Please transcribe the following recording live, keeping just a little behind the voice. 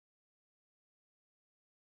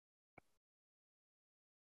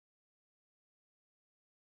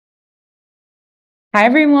Hi,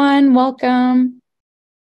 everyone. Welcome.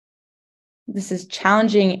 This is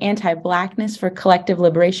Challenging Anti-Blackness for Collective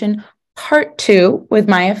Liberation, Part 2 with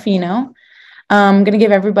Maya Finoh. I'm going to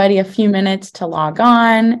give everybody a few minutes to log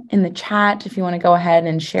on in the chat. If you want to go ahead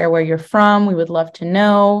and share where you're from, we would love to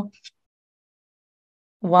know.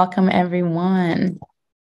 Welcome, everyone.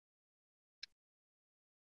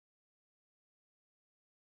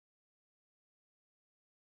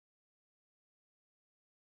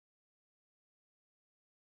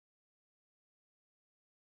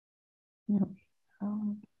 There we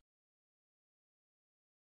go.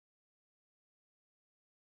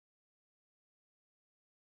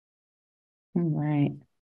 All right.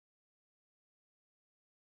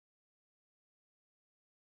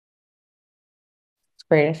 It's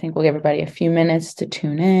great. I think we'll give everybody a few minutes to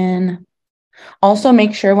tune in. Also,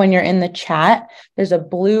 make sure when you're in the chat, there's a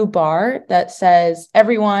blue bar that says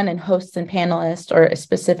everyone and hosts and panelists or a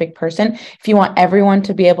specific person. If you want everyone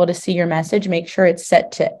to be able to see your message, make sure it's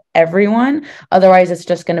set to everyone. Otherwise, it's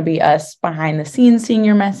just going to be us behind the scenes seeing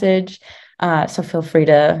your message. So feel free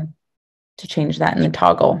to change that in the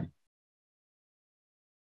toggle.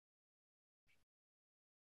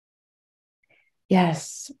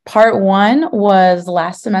 Yes, part one was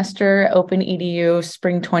last semester, Open EDU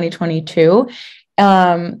Spring 2022.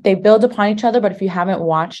 They build upon each other, but if you haven't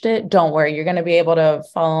watched it, don't worry, you're going to be able to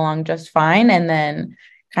follow along just fine, and then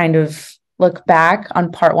kind of look back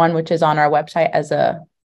on part one, which is on our website as a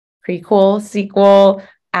prequel, sequel,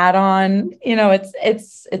 add-on.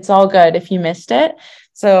 It's all good if you missed it.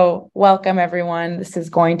 So welcome, everyone. This is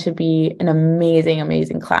going to be an amazing,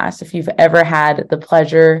 amazing class. If you've ever had the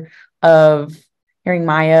pleasure of hearing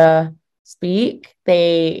Maya speak,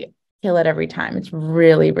 they kill it every time. It's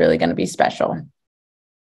really, really going to be special.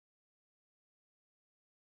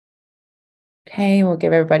 Okay, we'll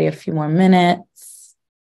give everybody a few more minutes.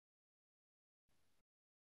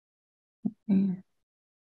 Okay.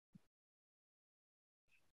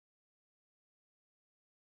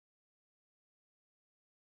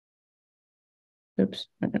 Oops,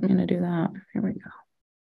 I didn't mean to do that. Here we go.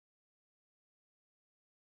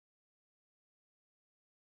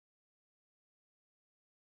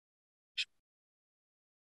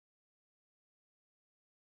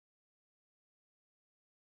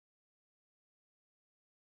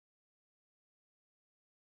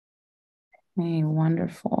 Okay,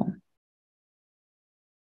 wonderful. I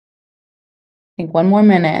think one more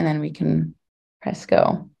minute and then we can press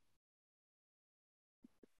go.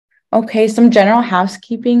 Okay, some general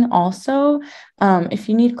housekeeping also. If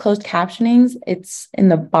you need closed captionings, it's in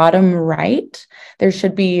the bottom right. There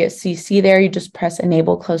should be a CC there. You just press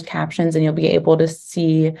enable closed captions and you'll be able to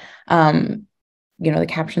see the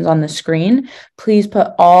captions on the screen. Please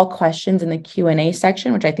put all questions in the Q&A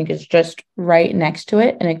section, which I think is just right next to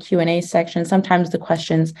it in a Q&A section. Sometimes the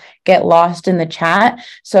questions get lost in the chat,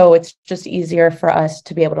 so it's just easier for us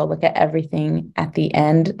to be able to look at everything at the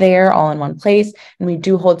end there, all in one place. And we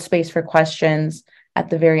do hold space for questions at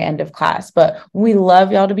the very end of class, but we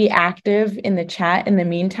love y'all to be active in the chat in the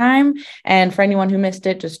meantime. And for anyone who missed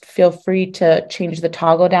it, just feel free to change the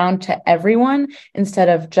toggle down to everyone instead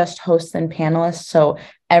of just hosts and panelists, so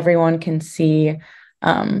everyone can see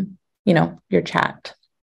your chat.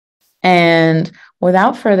 And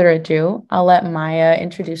without further ado, I'll let Maya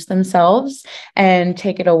introduce themselves and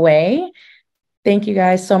take it away. Thank you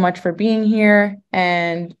guys so much for being here.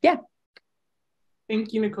 And yeah.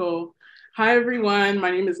 Thank you, Nicole. Hi, everyone. My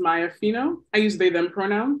name is Maya Finoh. I use they, them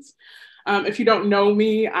pronouns. If you don't know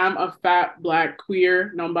me, I'm a fat, Black,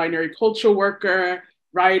 queer, non-binary cultural worker,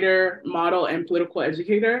 writer, model, and political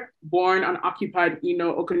educator, born on occupied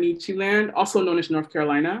Eno Okanichi land, also known as North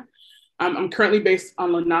Carolina. I'm currently based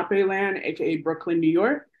on Lenape land, aka Brooklyn, New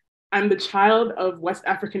York. I'm the child of West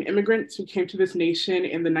African immigrants who came to this nation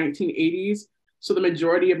in the 1980s. So the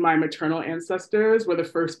majority of my maternal ancestors were the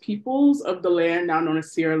first peoples of the land now known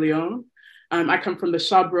as Sierra Leone. I come from the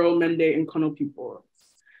Shabro, Mende, and Kono peoples.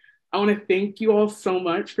 I want to thank you all so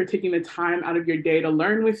much for taking the time out of your day to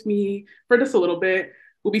learn with me for just a little bit.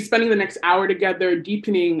 We'll be spending the next hour together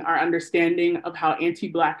deepening our understanding of how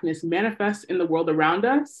anti-Blackness manifests in the world around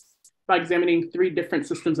us by examining 3 different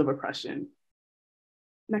systems of oppression.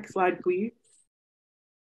 Next slide, please.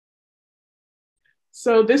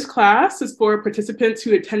 So this class is for participants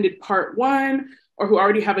who attended part 1 or who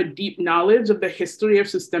already have a deep knowledge of the history of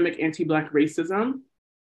systemic anti-Black racism.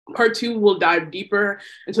 Part 2 will dive deeper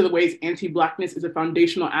into the ways anti-Blackness is a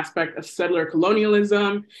foundational aspect of settler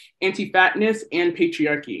colonialism, anti-fatness, and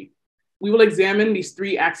patriarchy. We will examine these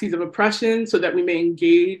three axes of oppression so that we may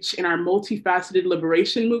engage in our multifaceted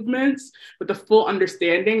liberation movements with the full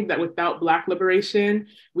understanding that without Black liberation,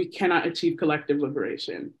 we cannot achieve collective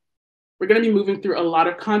liberation. We're going to be moving through a lot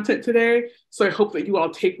of content today, so I hope that you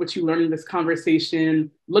all take what you learn in this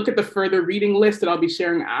conversation, look at the further reading list that I'll be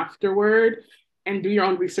sharing afterward, and do your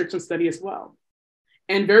own research and study as well.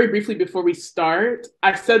 And very briefly before we start,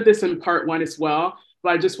 I said this in part one as well,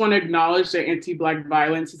 but I just want to acknowledge that anti-Black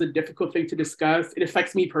violence is a difficult thing to discuss. It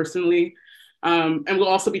affects me personally. And we'll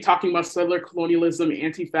also be talking about settler colonialism,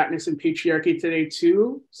 anti-fatness, and patriarchy today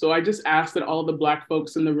too. So I just ask that all the Black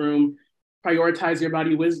folks in the room prioritize your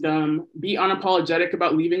body wisdom, be unapologetic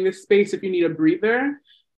about leaving this space if you need a breather.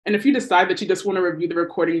 And if you decide that you just want to review the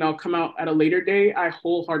recording that'll come out at a later date, I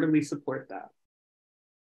wholeheartedly support that.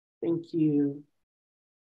 Thank you.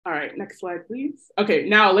 All right, next slide, please. Okay,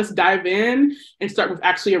 now let's dive in and start with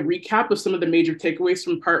actually a recap of some of the major takeaways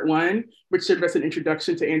from part one, which served as an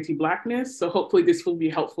introduction to anti-Blackness. So hopefully this will be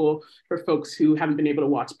helpful for folks who haven't been able to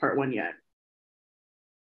watch part one yet.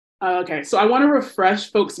 Okay, so I want to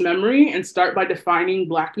refresh folks' memory and start by defining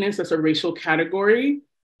Blackness as a racial category.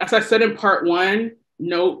 As I said in part one,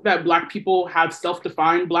 note that Black people have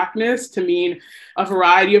self-defined Blackness to mean a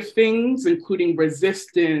variety of things, including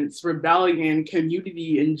resistance, rebellion,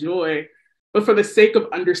 community, and joy. But for the sake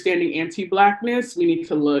of understanding anti-Blackness, we need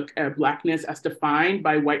to look at Blackness as defined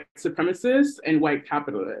by white supremacists and white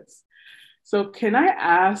capitalists. So can I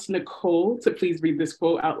ask Nicole to please read this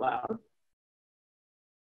quote out loud?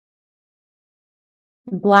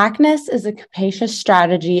 Blackness is a capacious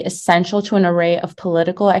strategy essential to an array of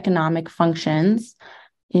political economic functions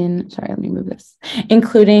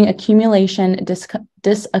including accumulation,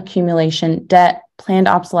 disaccumulation, debt, planned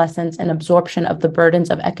obsolescence, and absorption of the burdens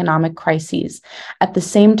of economic crises. At the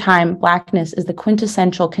same time, Blackness is the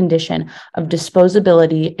quintessential condition of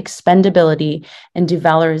disposability, expendability, and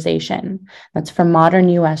devalorization. That's from Modern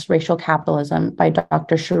U.S. Racial Capitalism by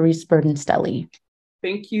Dr. Charisse Burden-Stelly.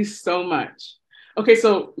 Thank you so much. Okay,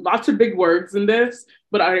 so lots of big words in this,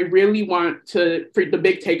 but I really want for the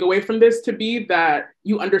big takeaway from this to be that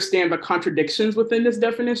you understand the contradictions within this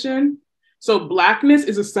definition. So Blackness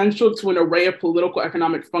is essential to an array of political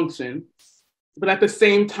economic functions, but at the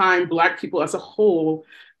same time, Black people as a whole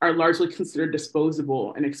are largely considered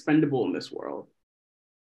disposable and expendable in this world.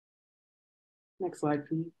 Next slide,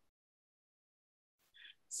 please.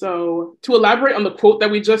 So to elaborate on the quote that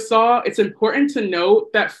we just saw, it's important to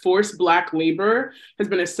note that forced Black labor has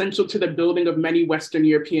been essential to the building of many Western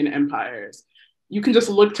European empires. You can just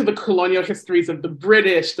look to the colonial histories of the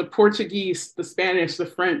British, the Portuguese, the Spanish, the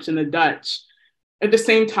French, and the Dutch. At the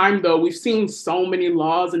same time, though, we've seen so many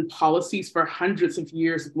laws and policies for hundreds of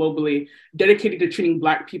years globally dedicated to treating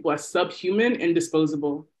Black people as subhuman and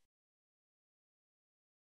disposable.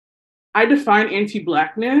 I define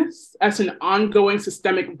anti-Blackness as an ongoing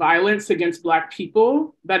systemic violence against Black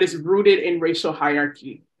people that is rooted in racial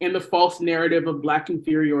hierarchy and the false narrative of Black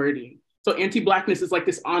inferiority. So anti-Blackness is like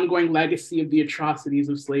this ongoing legacy of the atrocities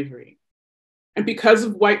of slavery. And because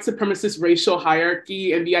of white supremacist racial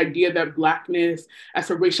hierarchy and the idea that Blackness as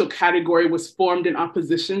a racial category was formed in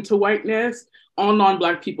opposition to whiteness, all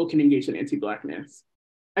non-Black people can engage in anti-Blackness.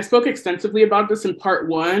 I spoke extensively about this in part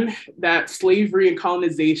one, that slavery and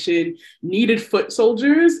colonization needed foot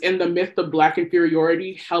soldiers, and the myth of Black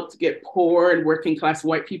inferiority helped get poor and working class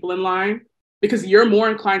white people in line, because you're more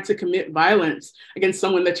inclined to commit violence against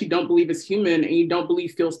someone that you don't believe is human and you don't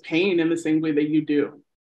believe feels pain in the same way that you do.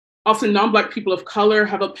 Also, non-Black people of color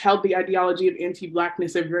have upheld the ideology of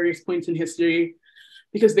anti-Blackness at various points in history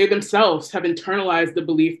because they themselves have internalized the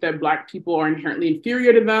belief that Black people are inherently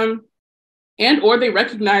inferior to them, and or they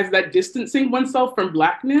recognize that distancing oneself from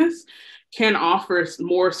Blackness can offer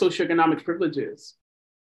more socioeconomic privileges.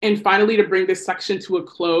 And finally, to bring this section to a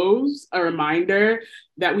close, a reminder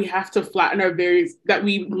that we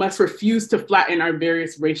must refuse to flatten our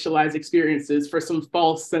various racialized experiences for some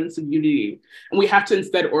false sense of unity. And we have to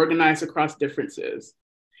instead organize across differences.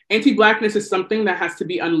 Anti-Blackness is something that has to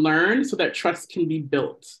be unlearned so that trust can be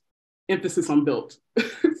built. Emphasis on built.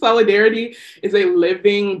 Solidarity is a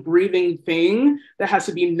living, breathing thing that has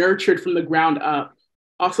to be nurtured from the ground up.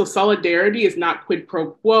 Also, solidarity is not quid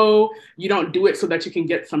pro quo. You don't do it so that you can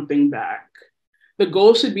get something back. The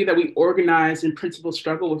goal should be that we organize and principle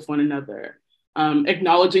struggle with one another,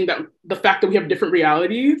 acknowledging that the fact that we have different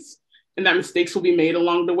realities and that mistakes will be made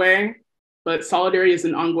along the way, but solidarity is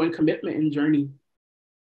an ongoing commitment and journey.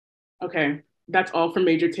 Okay, that's all for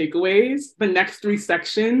major takeaways. The next three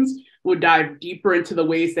sections will dive deeper into the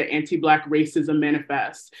ways that anti-Black racism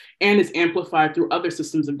manifests and is amplified through other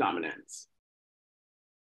systems of dominance.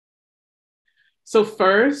 So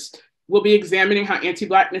first, We'll be examining how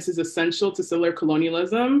anti-Blackness is essential to settler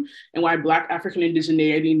colonialism and why Black African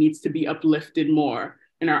indigeneity needs to be uplifted more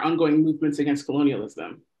in our ongoing movements against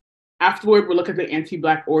colonialism. Afterward, we'll look at the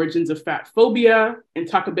anti-Black origins of fat phobia and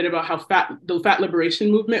talk a bit about how the fat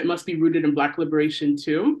liberation movement must be rooted in Black liberation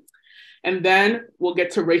too. And then we'll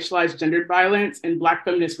get to racialized gendered violence and Black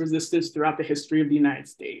feminist resistance throughout the history of the United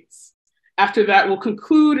States. After that, we'll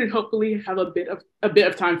conclude and hopefully have a bit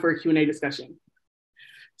of time for a Q&A discussion.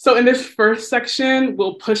 So in this first section,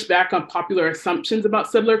 we'll push back on popular assumptions about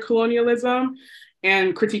settler colonialism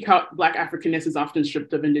and critique how Black Africanness is often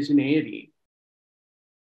stripped of indigeneity.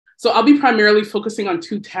 So I'll be primarily focusing on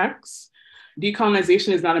two texts.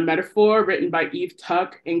 Decolonization is Not a Metaphor, written by Eve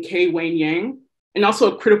Tuck and Kay Wayne Yang, and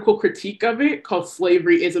also a critical critique of it called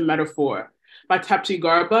Slavery is a Metaphor by Tapchi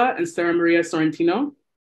Garba and Sarah Maria Sorrentino.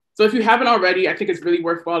 So if you haven't already, I think it's really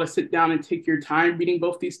worthwhile to sit down and take your time reading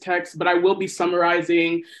both these texts, but I will be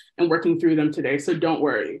summarizing and working through them today, so don't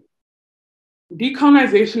worry.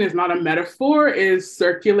 Decolonization is Not a Metaphor is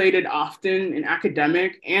circulated often in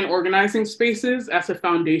academic and organizing spaces as a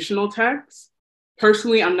foundational text.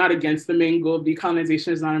 Personally, I'm not against the main goal of decolonization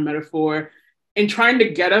is not a metaphor and trying to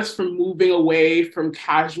get us from moving away from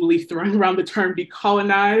casually throwing around the term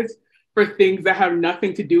decolonize for things that have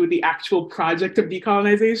nothing to do with the actual project of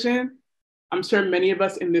decolonization. I'm sure many of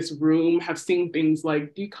us in this room have seen things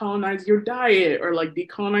like decolonize your diet or like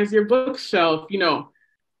decolonize your bookshelf, you know,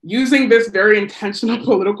 using this very intentional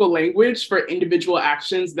political language for individual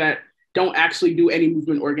actions that don't actually do any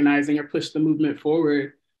movement organizing or push the movement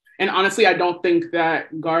forward. And honestly, I don't think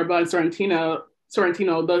that Garba and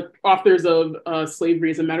Sorrentino, the authors of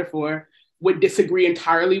Slavery is a Metaphor, would disagree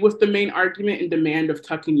entirely with the main argument and demand of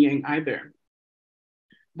Tuck and Yang either.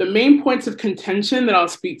 The main points of contention that I'll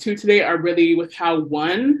speak to today are really with how,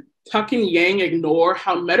 one, Tuck and Yang ignore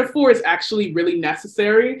how metaphor is actually really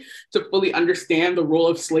necessary to fully understand the role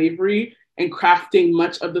of slavery and crafting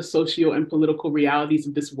much of the socio and political realities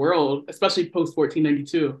of this world, especially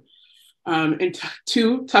post-1492. And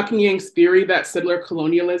two, Tuck and Yang's theory that settler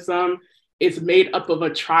colonialism is made up of a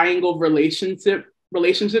triangle of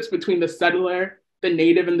relationships between the settler, the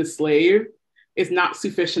native, and the slave is not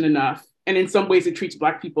sufficient enough. And in some ways, it treats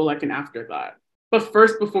Black people like an afterthought. But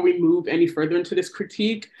first, before we move any further into this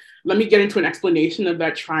critique, let me get into an explanation of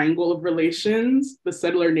that triangle of relations, the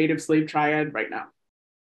settler, native, slave triad right now.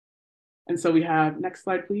 And so we have, next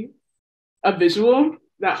slide, please, a visual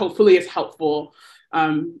that hopefully is helpful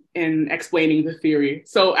in explaining the theory.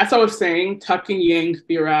 So as I was saying, Tuck and Yang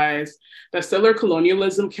theorized that settler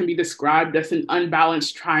colonialism can be described as an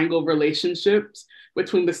unbalanced triangle of relationships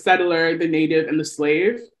between the settler, the native, and the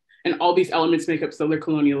slave. And all these elements make up settler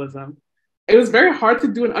colonialism. It was very hard to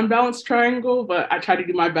do an unbalanced triangle, but I tried to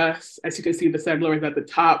do my best. As you can see, the settler is at the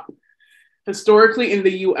top. Historically in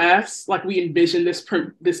the US, like we envision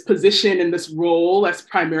this position and this role as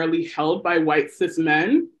primarily held by white cis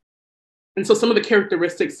men. And so some of the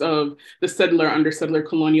characteristics of the settler under settler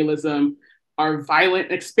colonialism are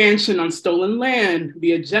violent expansion on stolen land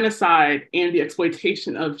via genocide and the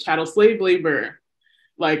exploitation of chattel slave labor.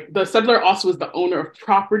 Like the settler also is the owner of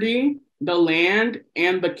property, the land,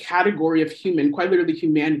 and the category of human, quite literally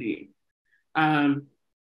humanity.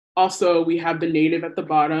 Also, we have the native at the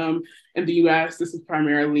bottom. In the US, this is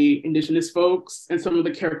primarily indigenous folks, and some of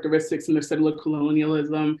the characteristics in the settler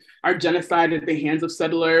colonialism are genocide at the hands of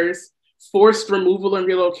settlers, forced removal and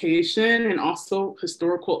relocation, and also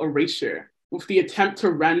historical erasure, with the attempt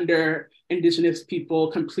to render indigenous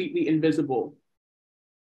people completely invisible.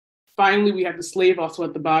 Finally, we have the slave also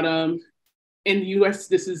at the bottom. In the US,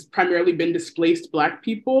 this has primarily been displaced Black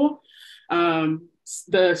people.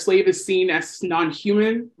 The slave is seen as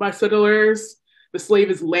non-human by settlers. The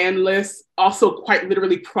slave is landless, also quite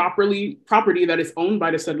literally property that is owned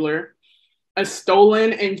by the settler, a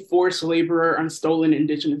stolen and forced laborer on stolen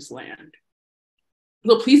indigenous land.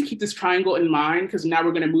 So please keep this triangle in mind, because now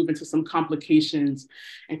we're going to move into some complications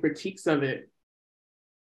and critiques of it.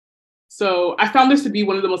 So I found this to be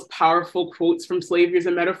one of the most powerful quotes from Slavery as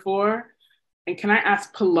a Metaphor. And can I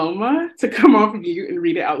ask Paloma to come off mute and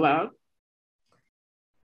read it out loud?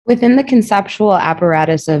 Within the conceptual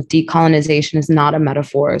apparatus of decolonization is not a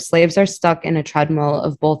metaphor. Slaves are stuck in a treadmill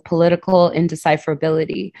of both political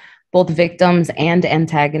indecipherability, both victims and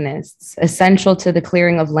antagonists, essential to the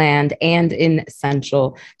clearing of land and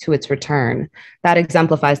inessential to its return. That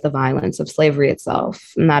exemplifies the violence of slavery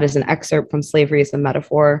itself. And that is an excerpt from Slavery as a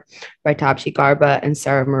Metaphor by Tapchi Garba and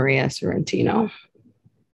Sarah Maria Sorrentino.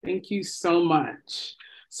 Thank you so much.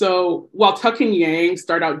 So while Tuck and Yang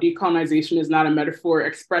start out decolonization is not a metaphor,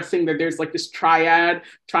 expressing that there's like this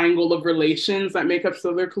triangle of relations that make up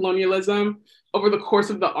settler colonialism, Over the course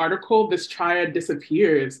of the article, this triad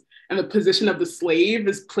disappears, and the position of the slave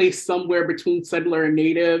is placed somewhere between settler and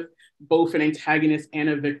native, both an antagonist and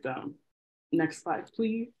a victim. Next slide,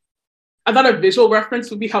 please. I thought a visual reference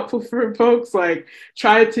would be helpful for folks, like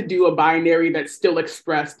try to do a binary that's still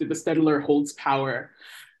expressed that the settler holds power.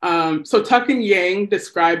 So Tuck and Yang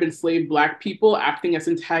describe enslaved Black people acting as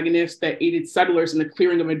antagonists that aided settlers in the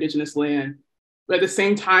clearing of indigenous land. But at the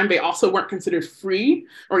same time, they also weren't considered free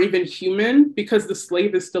or even human because the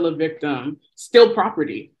slave is still a victim, still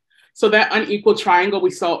property. So that unequal triangle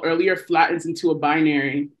we saw earlier flattens into a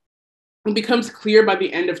binary. What becomes clear by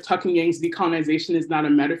the end of Tuck and Yang's Decolonization is not a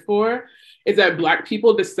metaphor, is that Black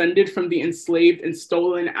people descended from the enslaved and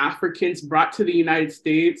stolen Africans brought to the United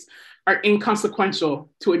States are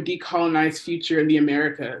inconsequential to a decolonized future in the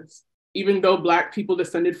Americas. Even though Black people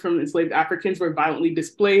descended from enslaved Africans were violently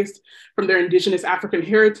displaced from their indigenous African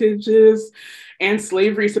heritages, and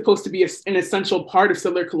slavery is supposed to be an essential part of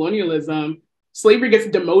settler colonialism, slavery gets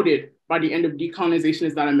demoted by the end of Decolonization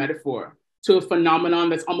is not a metaphor to a phenomenon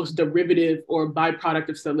that's almost derivative or a byproduct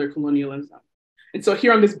of settler colonialism. And so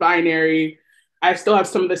here on this binary, I still have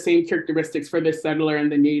some of the same characteristics for the settler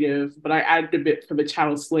and the native, but I added a bit for the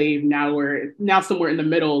chattel slave. Now somewhere in the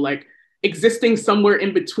middle, like existing somewhere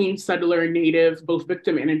in between settler and native, both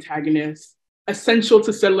victim and antagonist, essential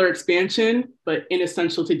to settler expansion, but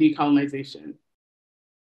inessential to decolonization.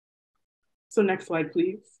 So next slide,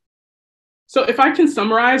 please. So if I can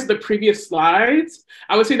summarize the previous slides,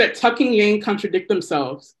 I would say that Tuck and Yang contradict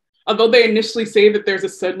themselves. Although they initially say that there's a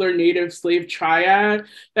settler native slave triad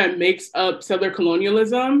that makes up settler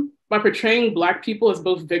colonialism, by portraying Black people as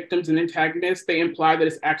both victims and antagonists, they imply that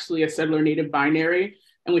it's actually a settler native binary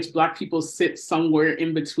in which Black people sit somewhere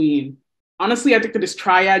in between. Honestly, I think that this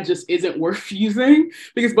triad just isn't worth using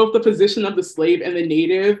because both the position of the slave and the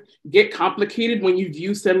native get complicated when you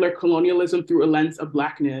view settler colonialism through a lens of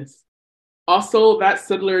Blackness. Also, that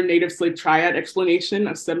settler native slave triad explanation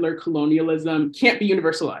of settler colonialism can't be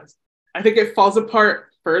universalized. I think it falls apart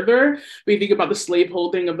further when you think about the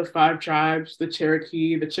slaveholding of the 5 tribes, the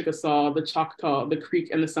Cherokee, the Chickasaw, the Choctaw, the Creek,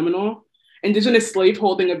 and the Seminole. Indigenous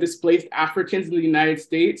slaveholding of displaced Africans in the United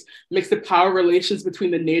States makes the power relations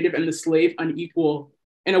between the native and the slave unequal,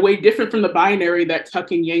 in a way different from the binary that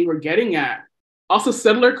Tuck and Yang were getting at. Also,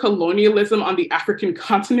 settler colonialism on the African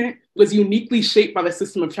continent was uniquely shaped by the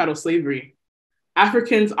system of chattel slavery.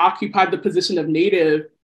 Africans occupied the position of native,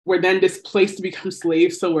 were then displaced to become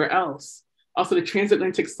slaves somewhere else. Also, the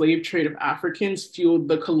transatlantic slave trade of Africans fueled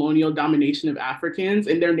the colonial domination of Africans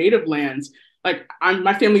in their native lands. Like,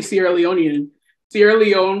 my family's Sierra Leonean. Sierra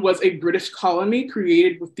Leone was a British colony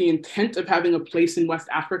created with the intent of having a place in West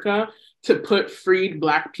Africa to put freed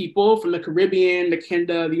Black people from the Caribbean, the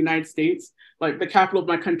Canada, the United States. Like, the capital of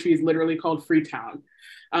my country is literally called Freetown.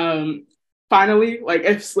 Finally, like,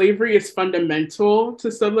 if slavery is fundamental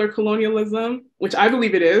to settler colonialism, which I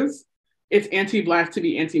believe it is, it's anti-Black to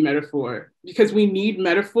be anti-metaphor, because we need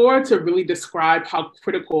metaphor to really describe how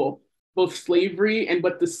critical both slavery and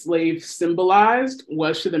what the slave symbolized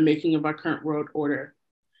was to the making of our current world order.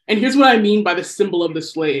 And here's what I mean by the symbol of the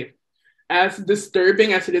slave. As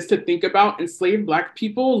disturbing as it is to think about, enslaved Black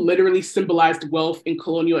people literally symbolized wealth and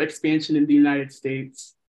colonial expansion in the United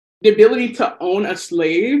States. The ability to own a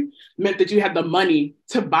slave meant that you had the money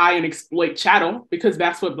to buy and exploit chattel, because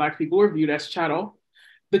that's what Black people were viewed as chattel.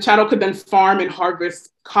 The chattel could then farm and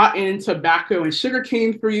harvest cotton, tobacco, and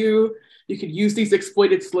sugarcane for you. You could use these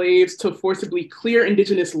exploited slaves to forcibly clear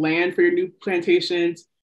indigenous land for your new plantations.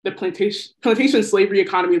 The plantation slavery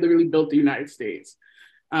economy literally built the United States.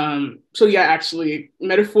 So yeah, actually,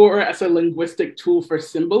 metaphor as a linguistic tool for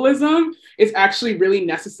symbolism is actually really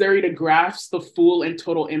necessary to grasp the full and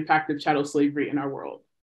total impact of chattel slavery in our world.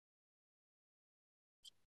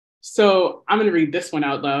 So I'm gonna read this one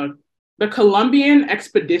out loud. The Columbian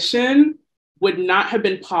expedition would not have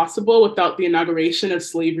been possible without the inauguration of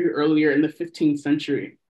slavery earlier in the 15th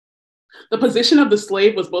century. The position of the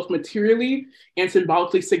slave was both materially and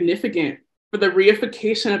symbolically significant for the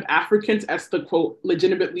reification of Africans as the, quote,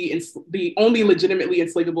 the only legitimately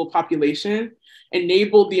enslavable population,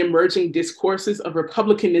 enabled the emerging discourses of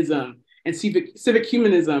republicanism and civic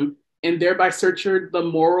humanism, and thereby secured the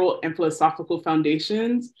moral and philosophical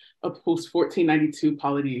foundations of post-1492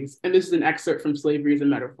 polities. And this is an excerpt from Slavery as a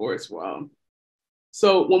Metaphor as well.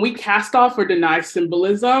 So when we cast off or deny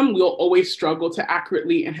symbolism, we'll always struggle to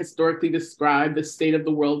accurately and historically describe the state of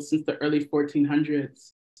the world since the early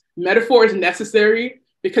 1400s. Metaphor is necessary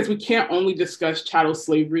because we can't only discuss chattel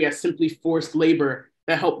slavery as simply forced labor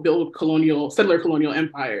that helped build settler colonial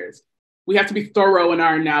empires. We have to be thorough in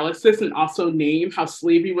our analysis and also name how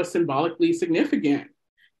slavery was symbolically significant.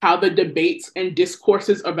 how the debates and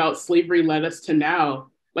discourses about slavery led us to now.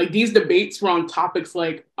 Like these debates were on topics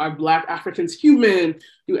like, are Black Africans human?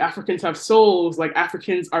 Do Africans have souls? Like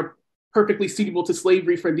Africans are perfectly suitable to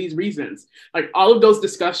slavery for these reasons. Like all of those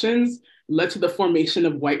discussions led to the formation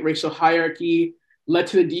of white racial hierarchy, led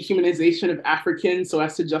to the dehumanization of Africans so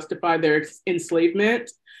as to justify their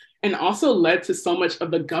enslavement, and also led to so much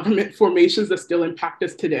of the government formations that still impact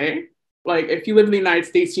us today. Like if you live in the United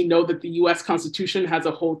States, you know that the US Constitution has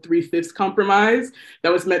a whole 3/5 compromise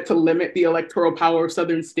that was meant to limit the electoral power of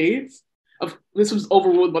Southern states. This was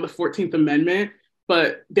overruled by the 14th Amendment,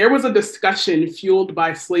 but there was a discussion fueled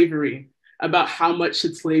by slavery about how much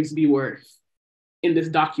should slaves be worth in this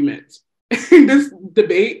document. This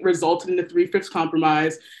debate resulted in the 3/5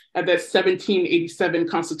 compromise at the 1787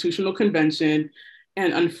 Constitutional Convention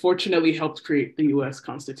and unfortunately helped create the US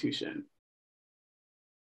Constitution.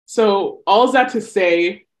 So all that to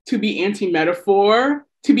say, to be anti-metaphor,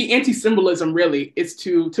 to be anti-symbolism really, is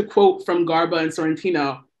to quote from Garba and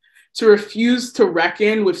Sorrentino, to refuse to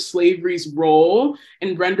reckon with slavery's role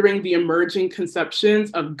in rendering the emerging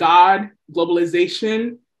conceptions of God,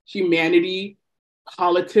 globalization, humanity,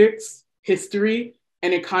 politics, history,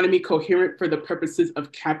 and economy coherent for the purposes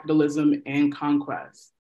of capitalism and conquest.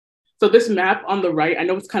 So this map on the right, I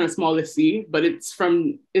know it's kind of small to see, but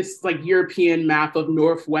it's like European map of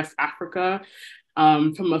Northwest Africa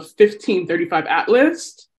from a 1535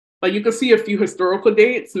 atlas. Like you can see a few historical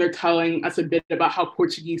dates and they're telling us a bit about how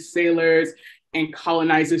Portuguese sailors and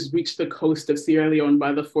colonizers reached the coast of Sierra Leone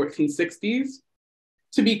by the 1460s.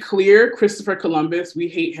 To be clear, Christopher Columbus, we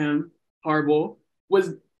hate him, horrible,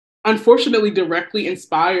 was unfortunately directly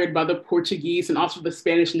inspired by the Portuguese and also the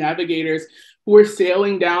Spanish navigators who were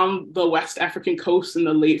sailing down the West African coast in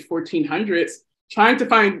the late 1400s, trying to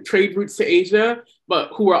find trade routes to Asia,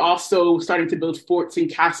 but who were also starting to build forts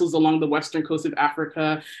and castles along the western coast of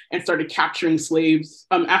Africa and started capturing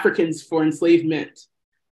Africans for enslavement.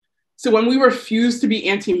 So when we refuse to be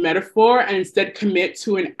anti-metaphor and instead commit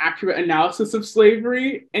to an accurate analysis of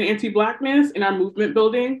slavery and anti-Blackness in our movement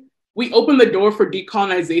building, we open the door for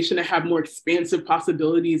decolonization to have more expansive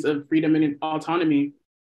possibilities of freedom and autonomy.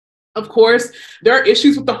 Of course, there are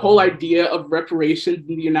issues with the whole idea of reparations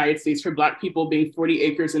in the United States for Black people being 40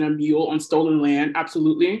 acres and a mule on stolen land,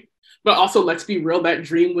 absolutely. But also, let's be real, that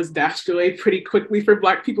dream was dashed away pretty quickly for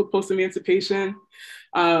Black people post-emancipation.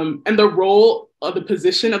 And the role of the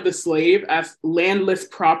position of the slave as landless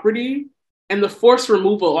property and the forced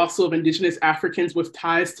removal also of Indigenous Africans with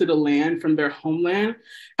ties to the land from their homeland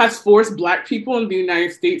has forced Black people in the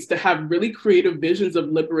United States to have really creative visions of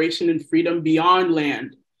liberation and freedom beyond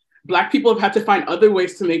land. Black people have had to find other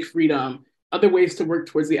ways to make freedom, other ways to work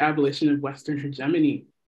towards the abolition of Western hegemony.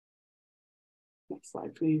 Next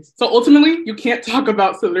slide, please. So ultimately, you can't talk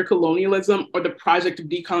about settler colonialism or the project of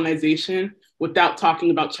decolonization without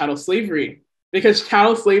talking about chattel slavery, because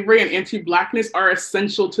chattel slavery and anti-Blackness are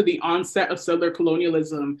essential to the onset of settler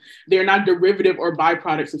colonialism. They are not derivative or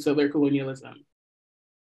byproducts of settler colonialism.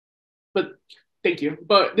 But thank you.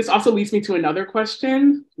 But this also leads me to another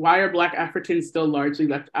question. Why are Black Africans still largely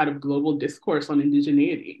left out of global discourse on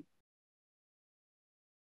indigeneity?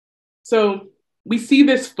 So we see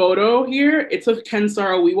this photo here. It's of Ken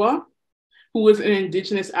Saro-Wiwa, who was an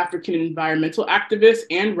Indigenous African environmental activist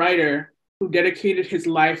and writer who dedicated his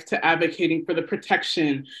life to advocating for the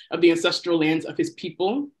protection of the ancestral lands of his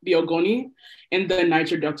people, the Ogoni, in the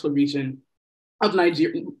Niger Delta region of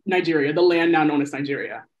Nigeria, the land now known as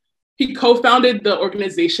Nigeria. He co-founded the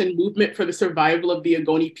organization Movement for the Survival of the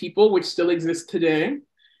Ogoni People, which still exists today.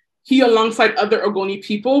 He, alongside other Ogoni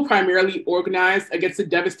people, primarily organized against the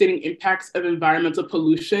devastating impacts of environmental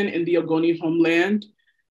pollution in the Ogoni homeland.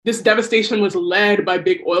 This devastation was led by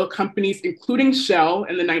big oil companies, including Shell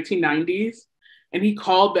in the 1990s. And he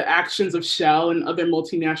called the actions of Shell and other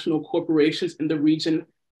multinational corporations in the region,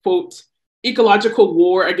 quote, ecological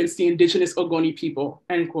war against the indigenous Ogoni people,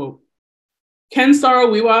 end quote. Ken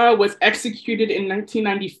Saro-Wiwa was executed in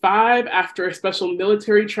 1995 after a special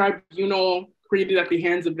military tribunal created at the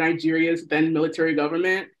hands of Nigeria's then military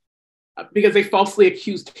government because they falsely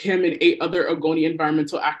accused him and 8 other Ogoni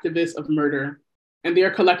environmental activists of murder. And they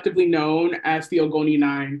are collectively known as the Ogoni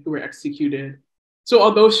 9 who were executed. So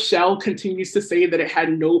although Shell continues to say that it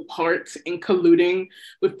had no part in colluding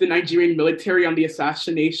with the Nigerian military on the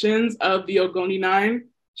assassinations of the Ogoni 9,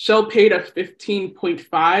 Shell paid a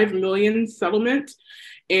 $15.5 million settlement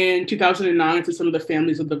in 2009 to some of the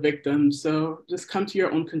families of the victims. So just come to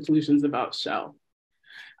your own conclusions about Shell.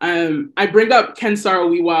 I bring up Ken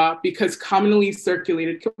Saro-Wiwa because commonly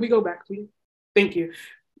circulated, can we go back, please? Thank you.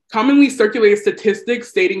 Commonly circulated statistics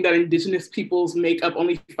stating that Indigenous peoples make up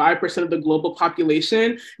only 5% of the global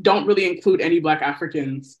population don't really include any Black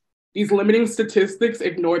Africans. These limiting statistics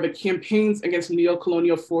ignore the campaigns against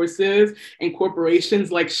neo-colonial forces and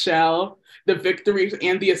corporations like Shell, the victories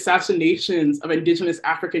and the assassinations of Indigenous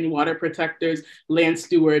African water protectors, land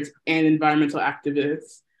stewards, and environmental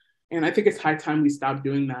activists. And I think it's high time we stop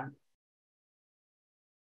doing that.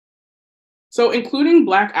 So including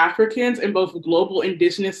Black Africans in both global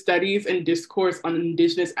Indigenous studies and discourse on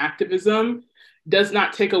Indigenous activism does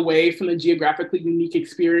not take away from the geographically unique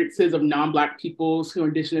experiences of non-Black peoples who are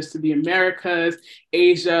Indigenous to the Americas,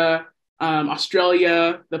 Asia,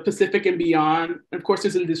 Australia, the Pacific and beyond. And of course,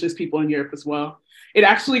 there's Indigenous people in Europe as well. It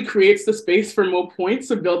actually creates the space for more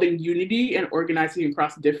points of building unity and organizing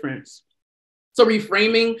across difference. So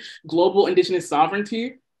reframing global Indigenous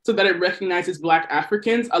sovereignty so that it recognizes Black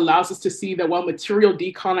Africans allows us to see that while material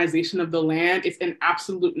decolonization of the land is an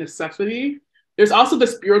absolute necessity, there's also the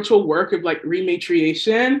spiritual work of like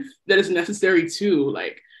rematriation that is necessary too.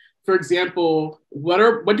 Like, for example, what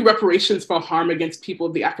do reparations for harm against people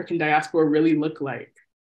of the African diaspora really look like?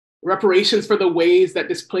 Reparations for the ways that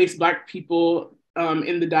displaced Black people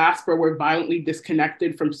in the diaspora were violently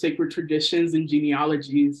disconnected from sacred traditions and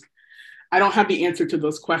genealogies. I don't have the answer to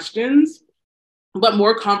those questions, but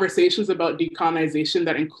more conversations about decolonization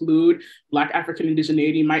that include Black African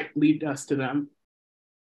indigeneity might lead us to them.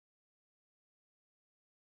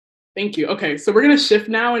 Thank you. Okay, so we're gonna shift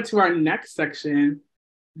now into our next section.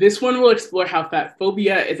 This one will explore how fat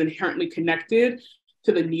phobia is inherently connected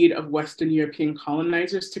to the need of Western European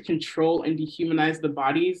colonizers to control and dehumanize the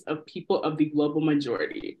bodies of people of the global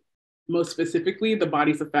majority, most specifically the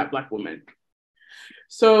bodies of fat Black women.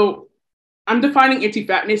 So I'm defining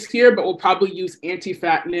anti-fatness here, but we'll probably use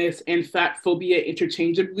anti-fatness and fat phobia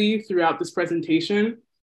interchangeably throughout this presentation.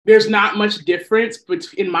 There's not much difference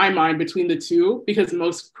in my mind between the two because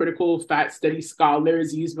most critical fat study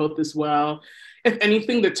scholars use both as well. If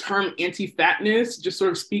anything, the term anti-fatness just sort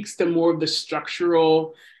of speaks to more of the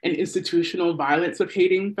structural and institutional violence of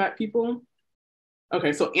hating fat people.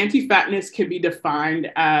 Okay, so anti-fatness can be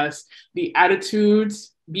defined as the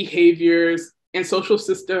attitudes, behaviors, and social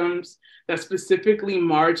systems that specifically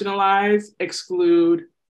marginalize, exclude,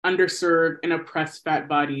 underserved, and oppress fat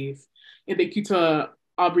bodies. And thank you to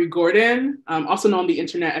Aubrey Gordon, also known on the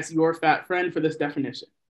internet as Your Fat Friend, for this definition.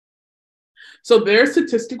 So there's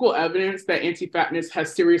statistical evidence that anti-fatness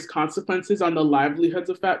has serious consequences on the livelihoods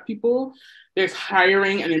of fat people. There's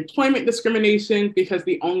hiring and employment discrimination because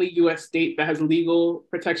the only US state that has legal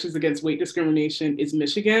protections against weight discrimination is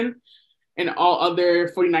Michigan. In all other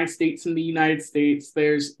 49 states in the United States,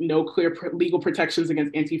 there's no clear legal protections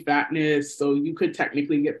against anti-fatness, so you could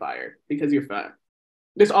technically get fired because you're fat.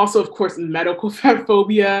 There's also, of course, medical fat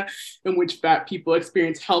phobia, in which fat people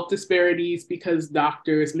experience health disparities because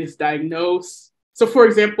doctors misdiagnose. So for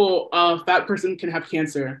example, a fat person can have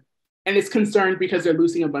cancer and is concerned because they're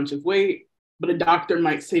losing a bunch of weight, but a doctor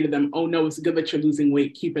might say to them, oh no, it's good that you're losing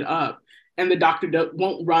weight, keep it up. And the doctor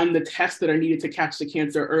won't run the tests that are needed to catch the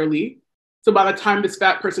cancer early. So by the time this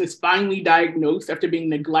fat person is finally diagnosed after being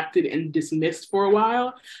neglected and dismissed for a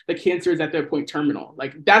while, the cancer is at their point terminal.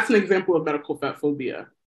 Like that's an example of medical fat phobia.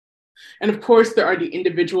 And of course, there are the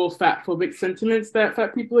individual fat phobic sentiments that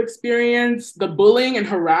fat people experience. The bullying and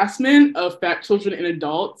harassment of fat children and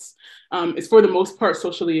adults is for the most part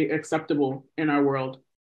socially acceptable in our world.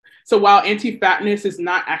 So while anti-fatness is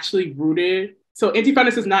not actually rooted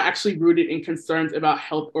in concerns about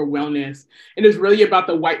health or wellness. It is really about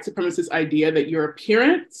the white supremacist idea that your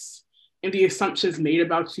appearance and the assumptions made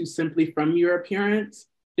about you simply from your appearance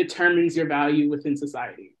determines your value within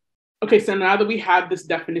society. Okay, so now that we have this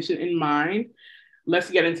definition in mind, let's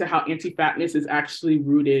get into how anti-fatness is actually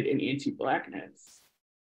rooted in anti-Blackness.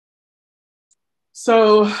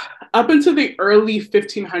 So up until the early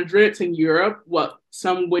 1500s in Europe, what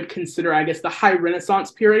some would consider, I guess, the high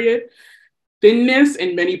Renaissance period, thinness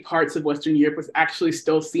in many parts of Western Europe was actually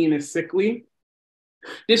still seen as sickly.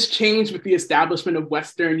 This changed with the establishment of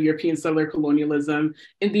Western European settler colonialism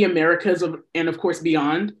in the Americas and of course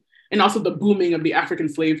beyond, and also the booming of the African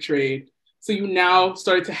slave trade. So you now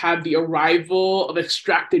started to have the arrival of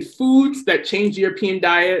extracted foods that changed European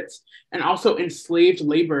diets, and also enslaved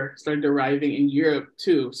labor started arriving in Europe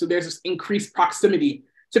too. So there's this increased proximity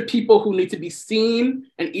to people who need to be seen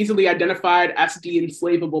and easily identified as the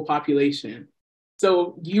enslavable population.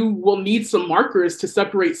 So you will need some markers to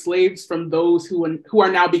separate slaves from those who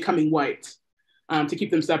are now becoming white, to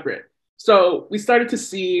keep them separate. So we started to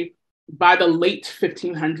see by the late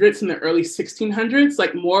 1500s and the early 1600s,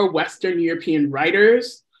 like more Western European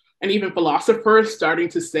writers and even philosophers starting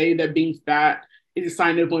to say that being fat is a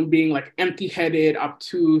sign of one being like empty-headed,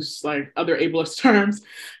 obtuse, like other ableist terms.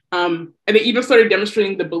 And they even started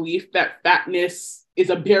demonstrating the belief that fatness is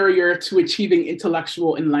a barrier to achieving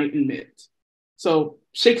intellectual enlightenment. So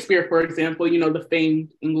Shakespeare, for example, the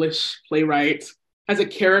famed English playwright, has a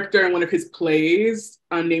character in one of his plays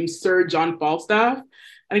named Sir John Falstaff,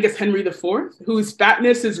 I think it's Henry IV, whose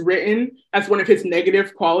fatness is written as one of his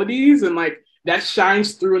negative qualities. And like that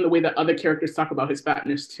shines through in the way that other characters talk about his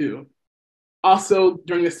fatness too. Also,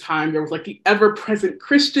 during this time, there was like the ever-present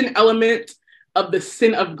Christian element of the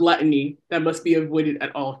sin of gluttony that must be avoided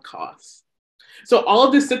at all costs. So all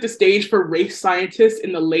of this set the stage for race scientists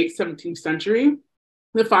in the late 17th century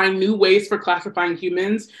to find new ways for classifying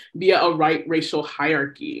humans via a right racial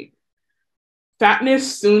hierarchy.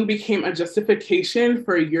 Fatness soon became a justification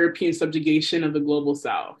for European subjugation of the global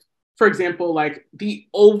South. For example, like the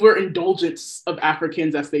overindulgence of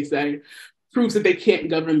Africans, as they say, proves that they can't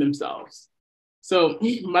govern themselves. So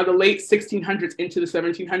by the late 1600s into the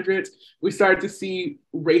 1700s, we started to see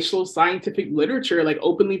racial scientific literature like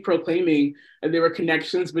openly proclaiming that there were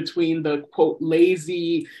connections between the quote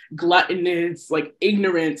lazy, gluttonous, like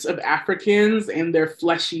ignorance of Africans and their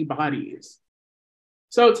fleshy bodies.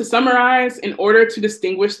 So to summarize, in order to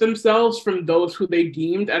distinguish themselves from those who they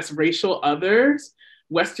deemed as racial others,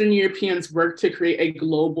 Western Europeans worked to create a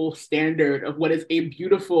global standard of what is a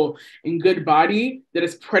beautiful and good body that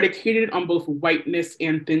is predicated on both whiteness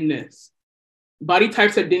and thinness. Body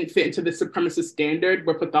types that didn't fit into the supremacist standard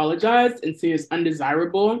were pathologized and seen as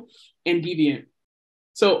undesirable and deviant.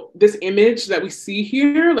 So this image that we see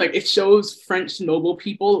here, like it shows French noble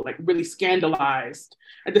people like really scandalized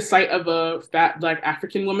at the sight of a fat Black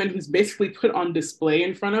African woman who's basically put on display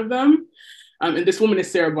in front of them. And this woman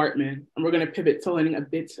is Sarah Baartman, and we're going to pivot to learning a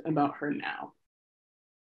bit about her now.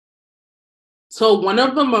 So one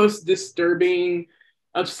of the most disturbing,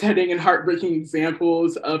 upsetting, and heartbreaking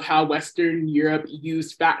examples of how Western Europe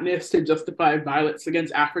used fatness to justify violence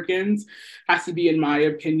against Africans has to be, in my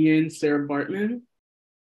opinion, Sarah Baartman.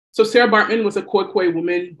 So Sarah Baartman was a Khoikhoi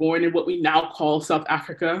woman born in what we now call South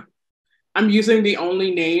Africa. I'm using the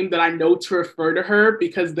only name that I know to refer to her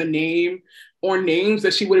because the name or names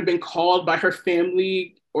that she would have been called by her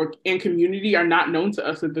family and community are not known to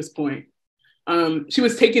us at this point. She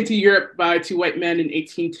was taken to Europe by two white men in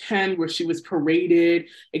 1810, where she was paraded,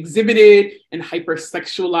 exhibited, and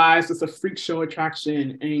hypersexualized as a freak show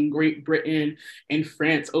attraction in Great Britain and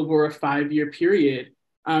France over a 5-year period.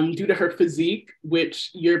 Due to her physique,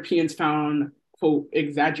 which Europeans found, quote,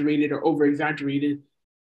 exaggerated or over-exaggerated.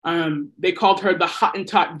 They called her the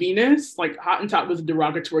Hottentot Venus. Like Hottentot was a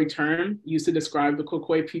derogatory term used to describe the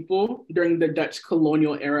Khoikhoi people during the Dutch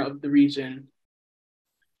colonial era of the region.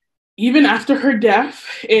 Even after her death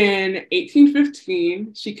in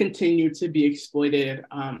 1815, she continued to be exploited.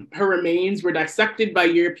 Her remains were dissected by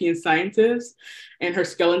European scientists, and her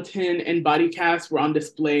skeleton and body cast were on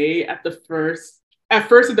display at first at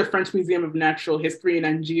the French Museum of Natural History in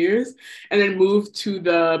Algiers, and then moved to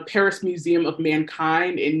the Paris Museum of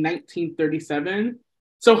Mankind in 1937.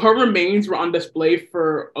 So her remains were on display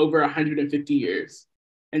for over 150 years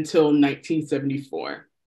until 1974.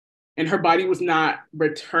 And her body was not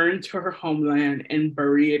returned to her homeland and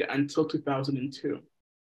buried until 2002.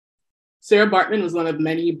 Sarah Baartman was one of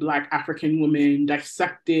many Black African women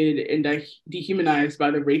dissected and dehumanized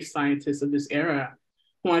by the race scientists of this era,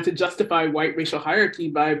 who wanted to justify white racial hierarchy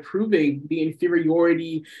by proving the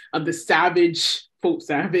inferiority of the savage, quote,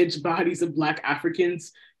 savage bodies of Black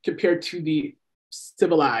Africans compared to the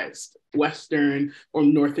civilized Western or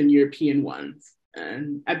Northern European ones.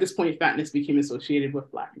 And at this point, fatness became associated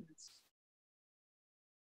with Blackness.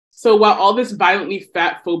 So while all this violently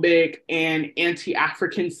fat-phobic and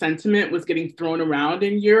anti-African sentiment was getting thrown around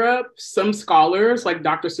in Europe, some scholars, like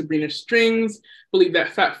Dr. Sabrina Strings, believe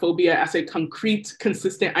that fat phobia as a concrete,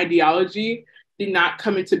 consistent ideology did not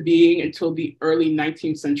come into being until the early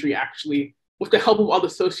 19th century, actually, with the help of all the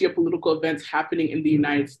socio-political events happening in the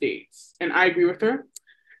United States. And I agree with her.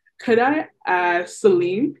 Could I ask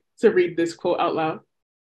Celine to read this quote out loud?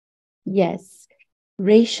 Yes.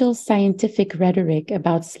 Racial scientific rhetoric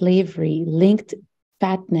about slavery linked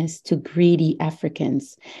fatness to greedy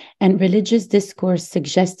Africans, and religious discourse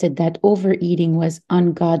suggested that overeating was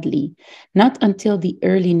ungodly. Not until the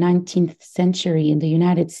early 19th century in the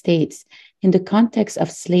United States, in the context of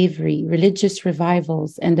slavery, religious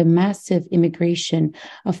revivals, and the massive immigration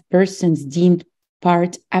of persons deemed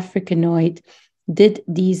part Africanoid, did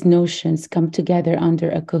these notions come together under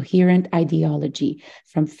a coherent ideology,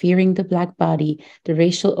 from fearing the Black body, the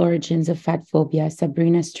racial origins of fat phobia.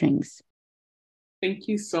 Sabrina Strings. Thank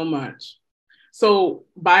you so much. So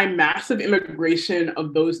by massive immigration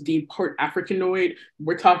of those deemed part Africanoid,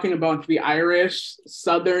 we're talking about the Irish,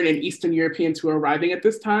 Southern, and Eastern Europeans who are arriving at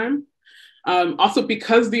this time. Also,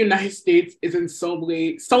 because the United States is in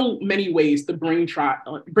so many ways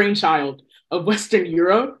the brainchild of Western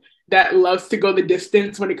Europe that loves to go the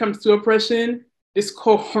distance when it comes to oppression, this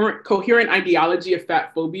coherent ideology of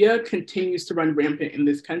fat phobia continues to run rampant in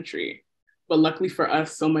this country. But luckily for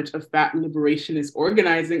us, so much of fat liberationist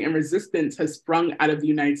organizing and resistance has sprung out of the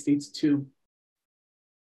United States too.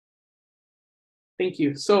 Thank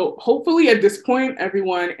you. So hopefully at this point,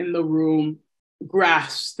 everyone in the room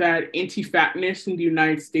grasps that anti-fatness in the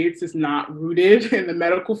United States is not rooted in the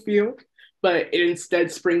medical field, but it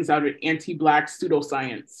instead springs out of anti-Black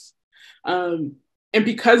pseudoscience. And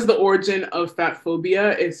because the origin of fat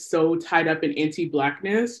phobia is so tied up in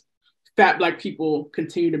anti-Blackness, fat Black people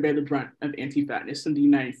continue to bear the brunt of anti-fatness in the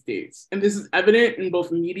United States. And this is evident in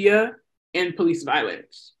both media and police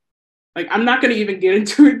violence. Like, I'm not going to even get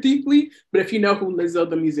into it deeply, but if you know who Lizzo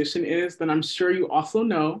the musician is, then I'm sure you also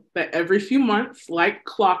know that every few months, like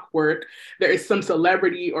clockwork, there is some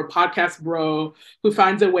celebrity or podcast bro who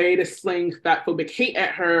finds a way to sling fat phobic hate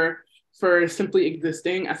at her for simply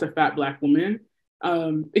existing as a fat Black woman.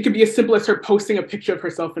 It could be as simple as her posting a picture of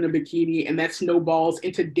herself in a bikini, and that snowballs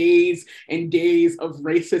into days and days of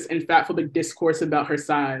racist and fatphobic discourse about her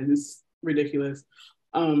size. It's ridiculous.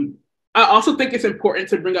 I also think it's important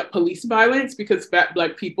to bring up police violence because fat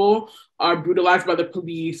Black people are brutalized by the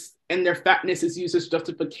police and their fatness is used as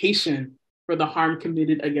justification for the harm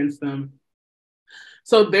committed against them.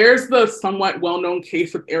 So there's the somewhat well-known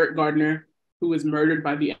case of Eric Gardner, who was murdered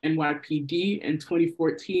by the NYPD in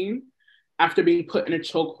 2014 after being put in a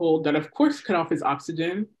chokehold that of course cut off his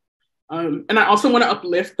oxygen. And I also want to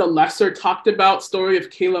uplift the lesser talked about story of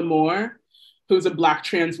Kayla Moore, who's a Black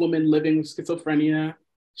trans woman living with schizophrenia.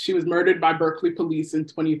 She was murdered by Berkeley police in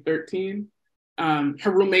 2013. Her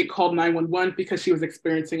roommate called 911 because she was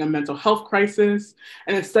experiencing a mental health crisis.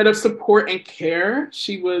 And instead of support and care,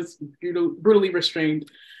 she was brutally restrained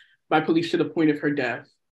by police to the point of her death.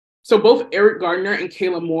 So both Eric Gardner and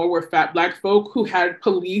Kayla Moore were fat Black folk who had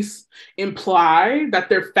police imply that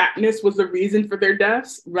their fatness was the reason for their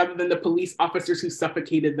deaths rather than the police officers who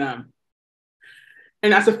suffocated them.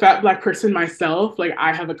 And as a fat Black person myself, like,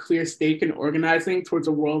 I have a clear stake in organizing towards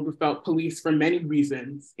a world without police for many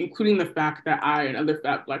reasons, including the fact that I and other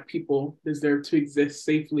fat Black people deserve to exist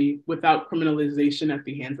safely without criminalization at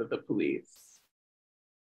the hands of the police.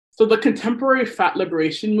 So the contemporary fat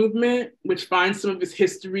liberation movement, which finds some of its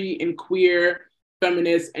history in queer,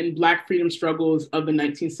 feminist, and Black freedom struggles of the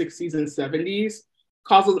 1960s and 70s,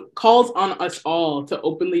 calls on us all to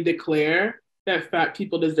openly declare that fat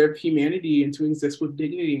people deserve humanity and to exist with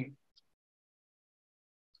dignity.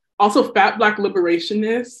 Also, fat Black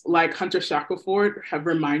liberationists like Hunter Shackelford have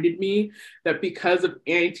reminded me that because of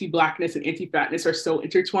anti-Blackness and anti-fatness are so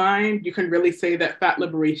intertwined, you can really say that fat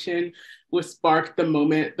liberation was sparked the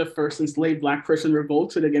moment the first enslaved Black person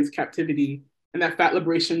revolted against captivity, and that fat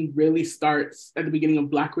liberation really starts at the beginning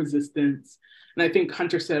of Black resistance. And I think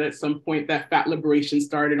Hunter said at some point that fat liberation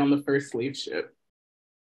started on the first slave ship.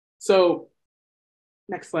 So,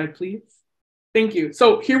 next slide, please. Thank you.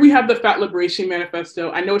 So here we have the Fat Liberation Manifesto.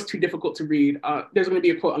 I know it's too difficult to read. There's going to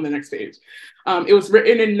be a quote on the next page. It was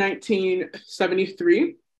written in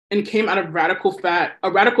 1973 and came out of a radical fat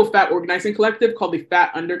organizing collective called the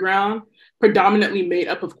Fat Underground, predominantly made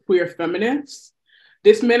up of queer feminists.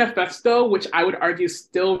 This manifesto, which I would argue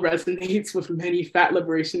still resonates with many fat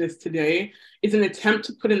liberationists today, is an attempt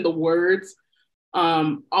to put in the words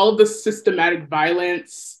all of the systematic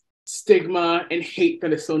violence, stigma, and hate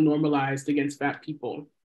that is so normalized against fat people.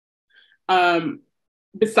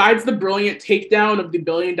 Besides the brilliant takedown of the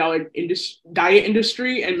billion-dollar diet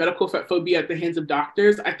industry and medical fat phobia at the hands of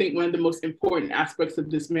doctors, I think one of the most important aspects of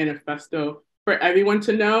this manifesto for everyone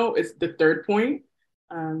to know is the third point.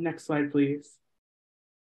 Next slide, please.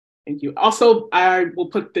 Thank you. Also, I will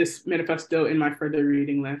put this manifesto in my further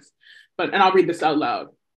reading list, and I'll read this out loud.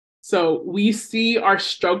 So we see our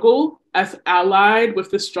struggle as allied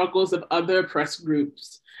with the struggles of other oppressed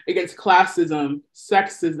groups against classism,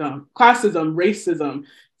 racism,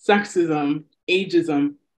 sexism,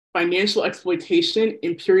 ageism, financial exploitation,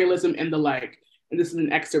 imperialism, and the like. And this is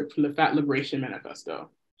an excerpt from the Fat Liberation Manifesto.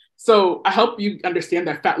 So I hope you understand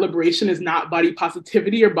that fat liberation is not body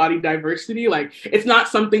positivity or body diversity. Like, it's not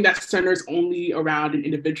something that centers only around an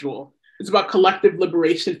individual. It's about collective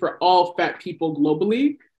liberation for all fat people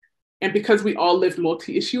globally. And because we all live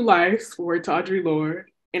multi-issue lives, word to Audre Lorde,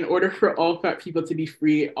 in order for all fat people to be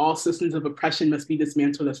free, all systems of oppression must be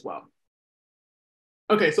dismantled as well.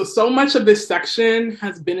 Okay, so much of this section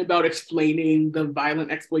has been about explaining the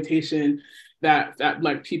violent exploitation that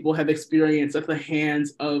Black people have experienced at the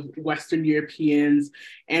hands of Western Europeans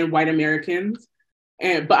and white Americans.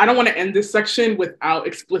 But I don't want to end this section without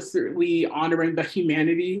explicitly honoring the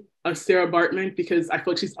humanity of Sarah Baartman, because I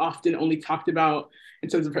feel like she's often only talked about in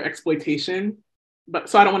terms of her exploitation.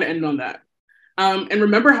 So I don't want to end on that. And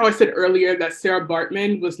remember how I said earlier that Sarah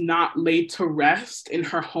Baartman was not laid to rest in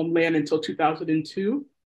her homeland until 2002?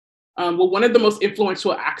 Well, one of the most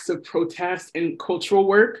influential acts of protest and cultural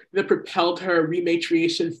work that propelled her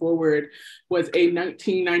rematriation forward was a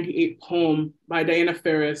 1998 poem by Diana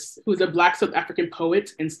Ferris, who's a Black South African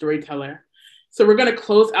poet and storyteller. So we're going to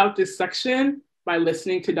close out this section by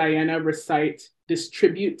listening to Diana recite this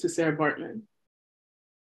tribute to Sarah Baartman.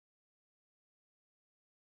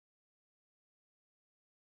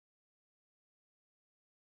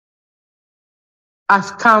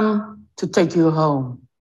 I've come to take you home.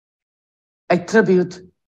 A tribute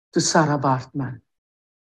to Sarah Baartman.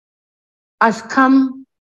 I've come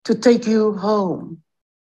to take you home.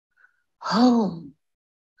 Home.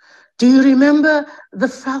 Do you remember the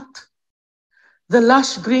veld? The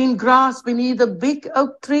lush green grass beneath the big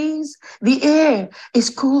oak trees? The air is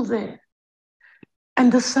cool there.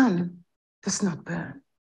 And the sun does not burn.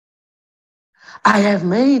 I have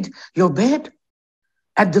made your bed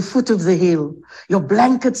at the foot of the hill. Your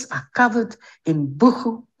blankets are covered in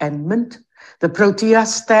buchu and mint. The proteas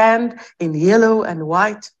stand in yellow and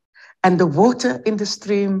white, and the water in the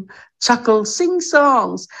stream chuckles, sing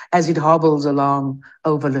songs as it hobbles along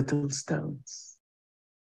over little stones.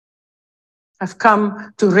 I've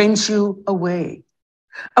come to wrench you away,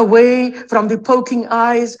 away from the poking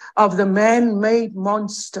eyes of the man-made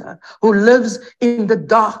monster who lives in the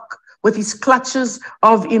dark with his clutches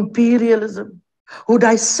of imperialism, who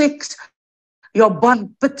dissects your body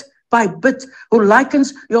bit by bit, who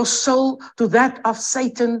likens your soul to that of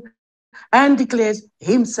Satan and declares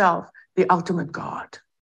himself the ultimate God.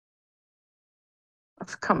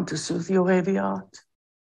 I've come to soothe your heavy heart.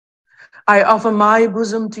 I offer my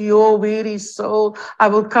bosom to your weary soul. I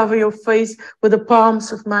will cover your face with the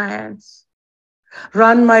palms of my hands.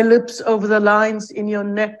 Run my lips over the lines in your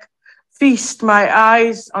neck. Feast my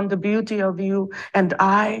eyes on the beauty of you, and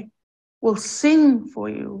I will sing for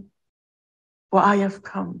you, for I have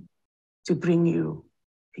come to bring you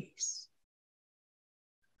peace.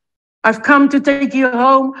 I've come to take you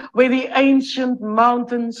home where the ancient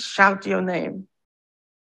mountains shout your name.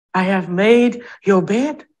 I have made your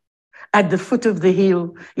bed at the foot of the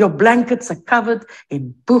hill. Your blankets are covered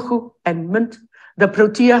in buchu and mint. The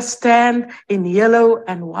proteas stand in yellow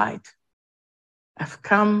and white. I've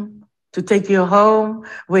come to take you home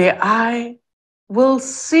where I will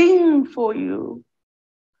sing for you.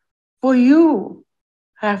 For you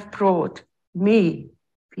have brought me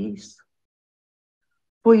peace.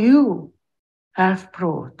 For you have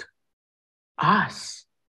brought us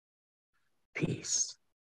peace.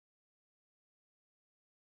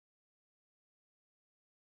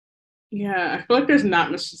 Yeah, I feel like there's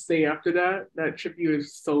not much to say after that. That tribute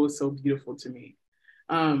is so, so beautiful to me.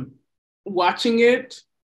 Watching it,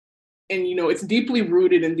 and it's deeply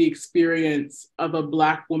rooted in the experience of a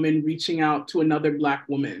Black woman reaching out to another Black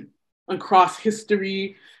woman across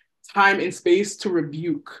history, time, and space to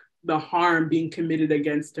rebuke the harm being committed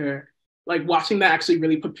against her. Like, watching that actually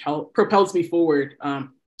really propels me forward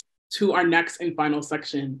to our next and final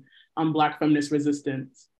section on Black feminist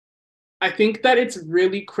resistance. I think that it's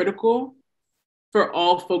really critical for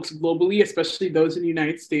all folks globally, especially those in the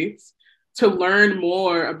United States, to learn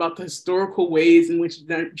more about the historical ways in which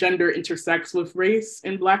gender intersects with race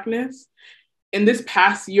and Blackness. In this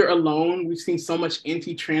past year alone, we've seen so much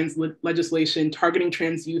anti-trans legislation targeting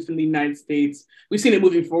trans youth in the United States. We've seen it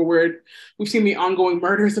moving forward. We've seen the ongoing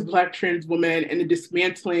murders of Black trans women and the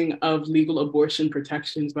dismantling of legal abortion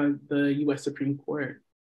protections by the US Supreme Court.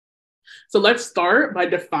 So let's start by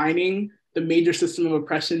defining the major system of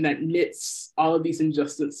oppression that knits all of these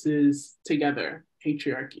injustices together: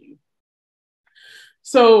 patriarchy.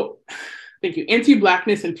 So, thank you.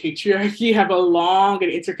 Anti-Blackness and patriarchy have a long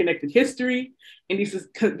and interconnected history, and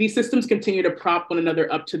these systems continue to prop one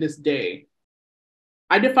another up to this day.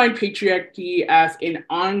 I define patriarchy as an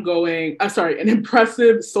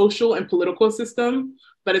impressive social and political system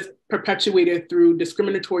that is perpetuated through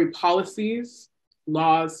discriminatory policies,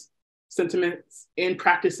 laws, sentiments, and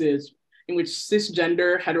practices in which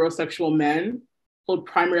cisgender heterosexual men hold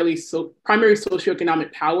primary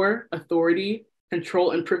socioeconomic power, authority,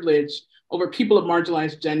 control, and privilege over people of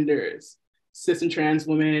marginalized genders, cis and trans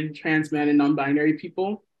women, trans men, and non-binary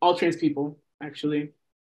people, all trans people, actually.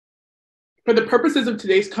 For the purposes of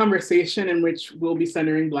today's conversation, in which we'll be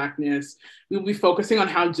centering Blackness, we will be focusing on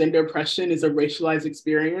how gender oppression is a racialized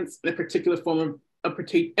experience in a particular form of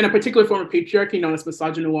patriarchy known as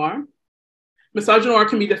misogynoir. Misogynoir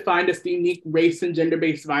can be defined as the unique race and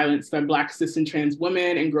gender-based violence that Black, cis, and trans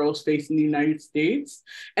women and girls face in the United States.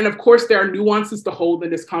 And of course, there are nuances to hold in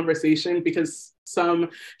this conversation because some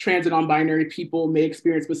trans and non-binary people may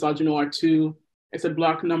experience misogynoir too. As a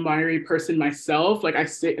Black non-binary person myself, like I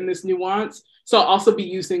sit in this nuance. So I'll also be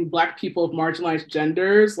using Black people of marginalized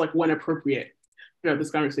genders like when appropriate throughout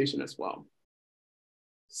this conversation as well.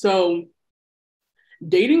 So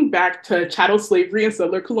dating back to chattel slavery and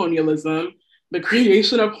settler colonialism, the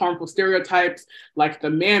creation of harmful stereotypes like the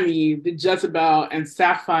mammy, the Jezebel, and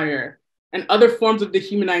sapphire, and other forms of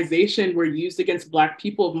dehumanization were used against Black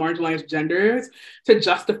people of marginalized genders to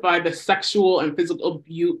justify the sexual and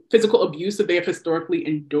physical abuse that they have historically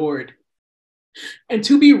endured. And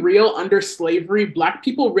to be real, under slavery, Black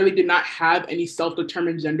people really did not have any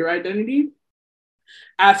self-determined gender identity.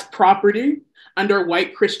 As property, under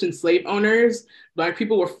white Christian slave owners, Black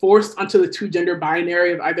people were forced onto the two gender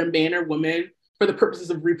binary of either man or woman for the purposes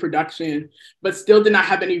of reproduction, but still did not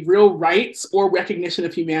have any real rights or recognition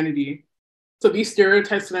of humanity. So these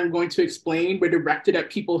stereotypes that I'm going to explain were directed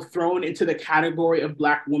at people thrown into the category of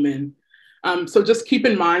Black women. So just keep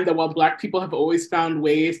in mind that while Black people have always found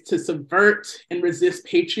ways to subvert and resist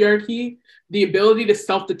patriarchy, the ability to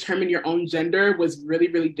self-determine your own gender was really,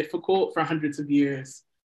 really difficult for hundreds of years.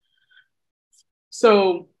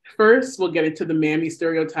 So first, we'll get into the mammy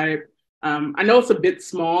stereotype. I know it's a bit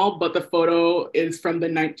small, but the photo is from the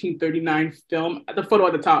 1939 film. The photo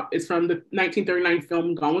at the top is from the 1939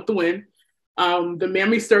 film Gone with the Wind. The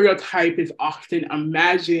mammy stereotype is often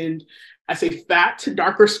imagined as a fat,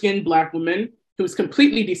 darker-skinned Black woman who is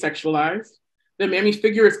completely desexualized. The mammy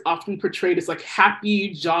figure is often portrayed as like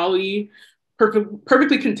happy, jolly,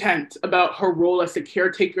 perfectly content about her role as a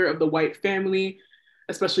caretaker of the white family,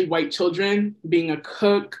 especially white children, being a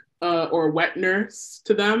cook or a wet nurse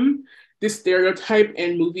to them. This stereotype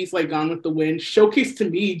in movies like Gone with the Wind showcased to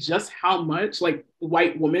me just how much like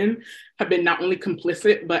white women have been not only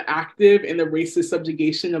complicit, but active in the racist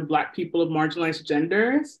subjugation of Black people of marginalized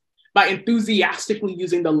genders by enthusiastically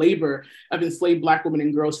using the labor of enslaved Black women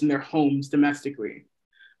and girls in their homes domestically.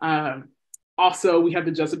 Also, we have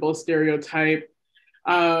the Jezebel stereotype.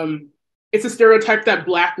 It's a stereotype that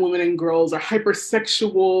Black women and girls are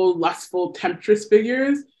hypersexual, lustful, temptress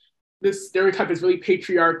figures. This stereotype is really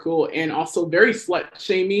patriarchal and also very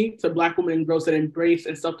slut-shamey to Black women and girls that embrace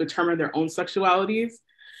and self-determine their own sexualities.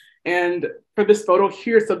 And for this photo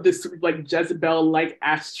here, it's of this like Jezebel-like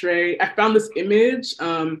ashtray. I found this image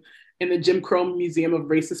in the Jim Crow Museum of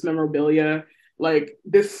Racist Memorabilia. Like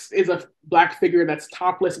this is a Black figure that's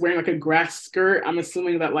topless, wearing like a grass skirt. I'm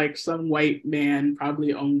assuming that like some white man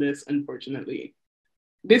probably owned this, unfortunately.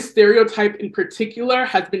 This stereotype in particular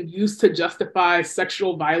has been used to justify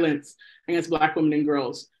sexual violence against Black women and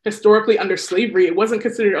girls. Historically, under slavery, it wasn't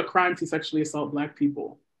considered a crime to sexually assault Black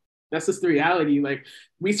people. That's just the reality. Like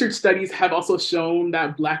research studies have also shown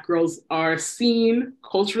that Black girls are seen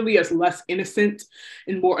culturally as less innocent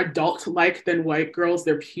and more adult-like than white girls,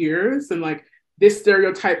 their peers. And like this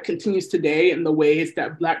stereotype continues today in the ways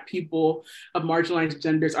that Black people of marginalized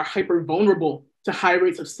genders are hyper vulnerable to high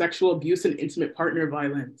rates of sexual abuse and intimate partner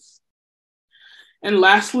violence. And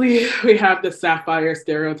lastly, we have the sapphire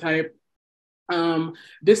stereotype.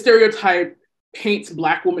 This stereotype paints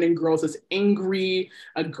Black women and girls as angry,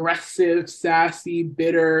 aggressive, sassy,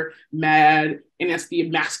 bitter, mad, and as the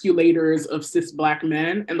emasculators of cis Black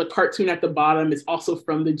men. And the cartoon at the bottom is also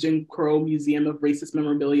from the Jim Crow Museum of Racist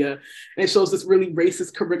Memorabilia. And it shows this really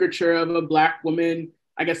racist caricature of a Black woman,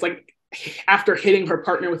 I guess like after hitting her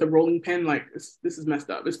partner with a rolling pin. Like this is messed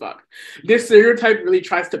up as fuck. This stereotype really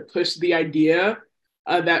tries to push the idea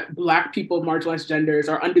that Black people of marginalized genders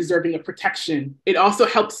are undeserving of protection. It also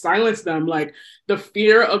helps silence them. Like the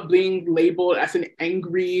fear of being labeled as an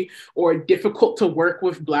angry or difficult to work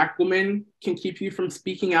with Black woman can keep you from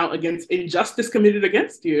speaking out against injustice committed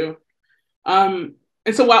against you. And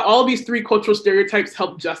so while all these three cultural stereotypes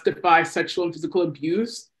help justify sexual and physical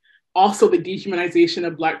abuse, also the dehumanization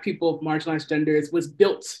of Black people of marginalized genders was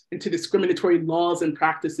built into discriminatory laws and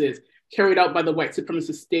practices carried out by the white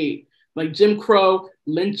supremacist state, like Jim Crow,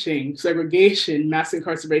 lynching, segregation, mass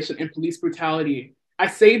incarceration, and police brutality. I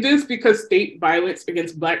say this because state violence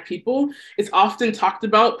against Black people is often talked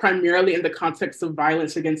about primarily in the context of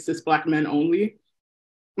violence against cis Black men only.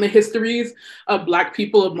 The histories of Black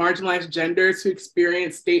people of marginalized genders who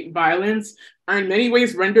experience state violence are in many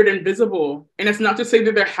ways rendered invisible. And it's not to say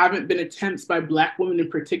that there haven't been attempts by Black women in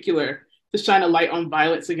particular to shine a light on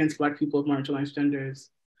violence against Black people of marginalized genders.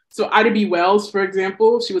 So Ida B. Wells, for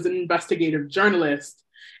example, she was an investigative journalist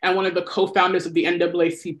and one of the co-founders of the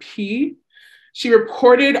NAACP. She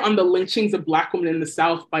reported on the lynchings of Black women in the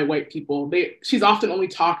South by white people. She's often only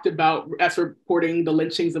talked about as reporting the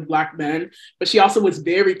lynchings of Black men, but she also was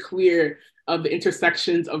very clear of the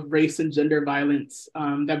intersections of race and gender violence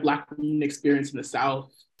that Black women experience in the South.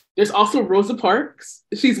 There's also Rosa Parks.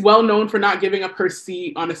 She's well known for not giving up her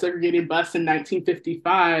seat on a segregated bus in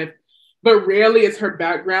 1955, but rarely is her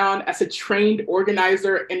background as a trained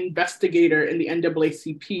organizer and investigator in the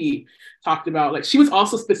NAACP talked about. Like, she was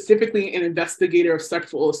also specifically an investigator of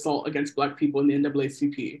sexual assault against Black people in the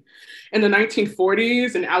NAACP. In the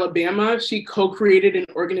 1940s in Alabama, she co-created an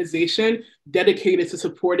organization dedicated to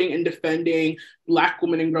supporting and defending Black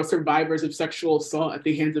women and girl survivors of sexual assault at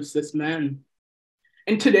the hands of cis men.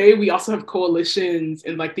 And today we also have coalitions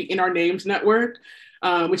in like the In Our Names network,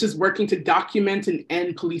 which is working to document and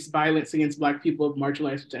end police violence against Black people of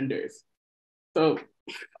marginalized genders. So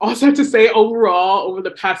also have to say, overall, over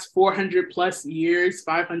the past 400 plus years,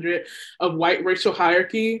 500 of white racial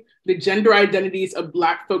hierarchy, the gender identities of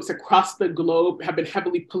Black folks across the globe have been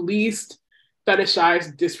heavily policed,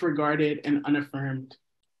 fetishized, disregarded, and unaffirmed.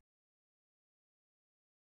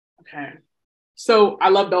 Okay, so I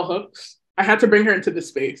love bell hooks. I had to bring her into this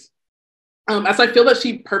space. As I feel that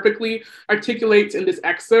she perfectly articulates in this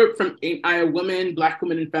excerpt from Ain't I a Woman, Black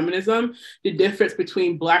Women and Feminism, the difference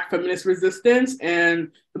between Black feminist resistance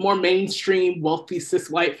and the more mainstream, wealthy, cis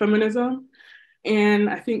white feminism. And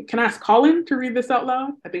I think, can I ask Colin to read this out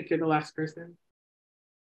loud? I think you're the last person.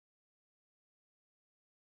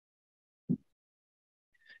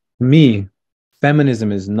 For me,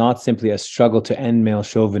 feminism is not simply a struggle to end male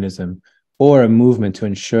chauvinism or a movement to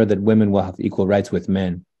ensure that women will have equal rights with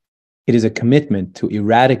men. It is a commitment to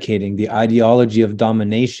eradicating the ideology of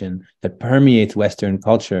domination that permeates Western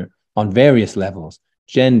culture on various levels,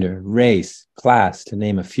 gender, race, class, to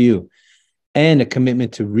name a few, and a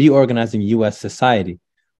commitment to reorganizing US society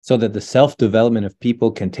so that the self-development of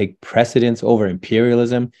people can take precedence over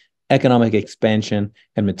imperialism, economic expansion,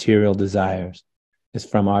 and material desires. It's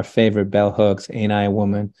from our favorite bell hooks, Ain't I a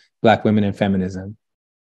Woman, Black Women and Feminism.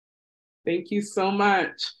 Thank you so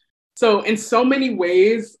much. So in so many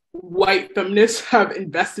ways, white feminists have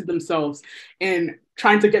invested themselves in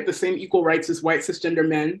trying to get the same equal rights as white cisgender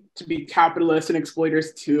men to be capitalists and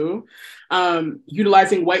exploiters too,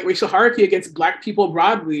 utilizing white racial hierarchy against Black people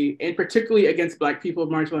broadly, and particularly against Black people of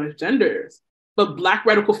marginalized genders. But Black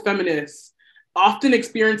radical feminists, often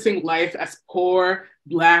experiencing life as poor,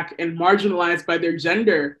 Black, and marginalized by their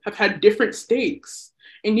gender, have had different stakes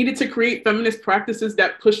and needed to create feminist practices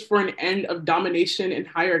that pushed for an end of domination and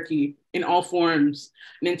hierarchy in all forms,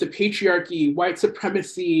 and into patriarchy, white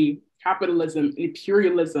supremacy, capitalism,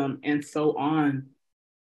 imperialism, and so on.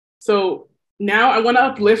 So now I want to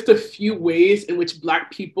uplift a few ways in which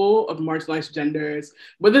Black people of marginalized genders,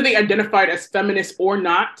 whether they identified as feminists or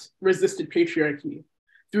not, resisted patriarchy.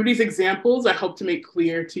 Through these examples, I hope to make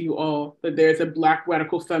clear to you all that there's a Black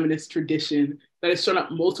radical feminist tradition that has shown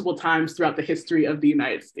up multiple times throughout the history of the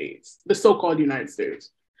United States, the so-called United States.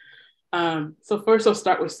 So first I'll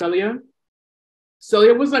start with Celia.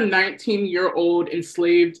 Celia was a 19-year-old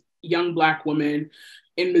enslaved young Black woman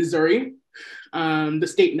in Missouri, the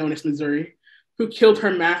state known as Missouri, who killed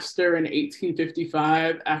her master in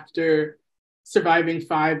 1855 after surviving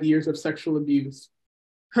 5 years of sexual abuse.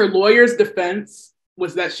 Her lawyer's defense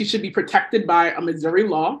was that she should be protected by a Missouri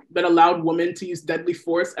law that allowed women to use deadly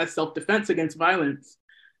force as self-defense against violence.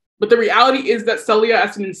 But the reality is that Celia,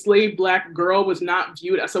 as an enslaved Black girl, was not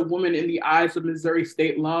viewed as a woman in the eyes of Missouri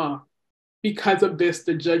state law. Because of this,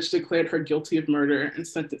 the judge declared her guilty of murder and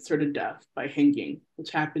sentenced her to death by hanging,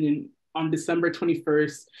 which happened on December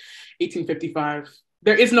 21st, 1855.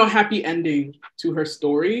 There is no happy ending to her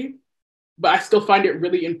story, but I still find it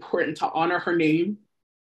really important to honor her name,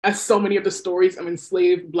 as so many of the stories of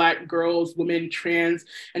enslaved Black girls, women, trans,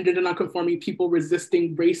 and gender nonconforming people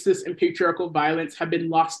resisting racist and patriarchal violence have been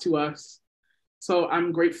lost to us. So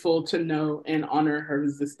I'm grateful to know and honor her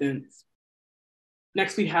resistance.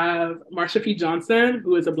 Next, we have Marsha P. Johnson,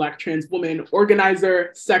 who is a Black trans woman, organizer,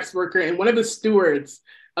 sex worker, and one of the stewards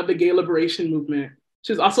of the gay liberation movement.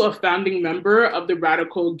 She's also a founding member of the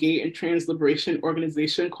radical gay and trans liberation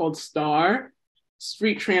organization called STAR,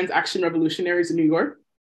 Street Trans Action Revolutionaries in New York.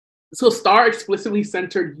 So STAR explicitly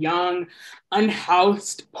centered young,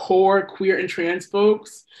 unhoused, poor, queer, and trans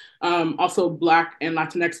folks, also Black and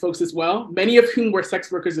Latinx folks as well, many of whom were sex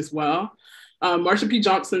workers as well. Marsha P.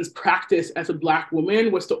 Johnson's practice as a Black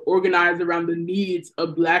woman was to organize around the needs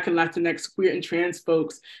of Black and Latinx, queer, and trans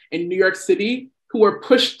folks in New York City, who were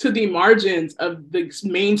pushed to the margins of the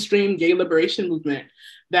mainstream gay liberation movement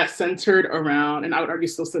that centered around, and I would argue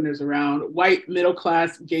still centers around, white,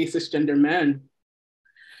 middle-class, gay, cisgender men.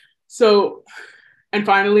 So, and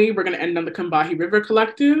finally, we're gonna end on the Combahee River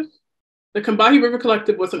Collective. The Combahee River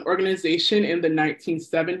Collective was an organization in the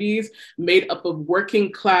 1970s made up of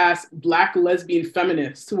working class Black lesbian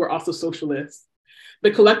feminists who were also socialists.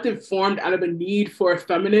 The collective formed out of a need for a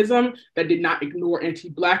feminism that did not ignore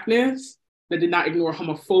anti-Blackness, that did not ignore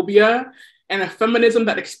homophobia, and a feminism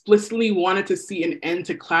that explicitly wanted to see an end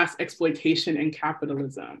to class exploitation and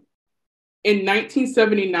capitalism. In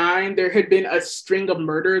 1979, there had been a string of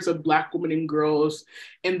murders of Black women and girls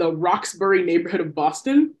in the Roxbury neighborhood of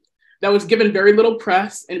Boston that was given very little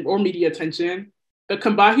press or media attention. The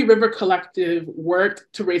Combahee River Collective worked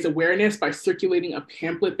to raise awareness by circulating a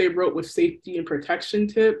pamphlet they wrote with safety and protection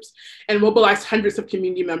tips, and mobilized hundreds of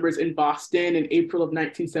community members in Boston in April of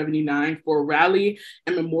 1979 for a rally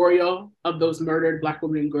and memorial of those murdered Black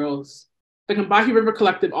women and girls. The Combahee River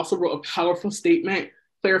Collective also wrote a powerful statement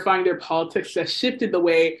clarifying their politics that shifted the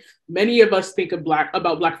way many of us think of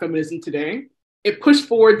about Black feminism today. It pushed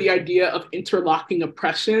forward the idea of interlocking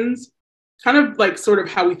oppressions, kind of like sort of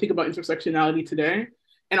how we think about intersectionality today,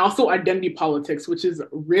 and also identity politics, which is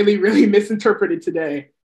really, really misinterpreted today.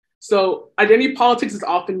 So identity politics is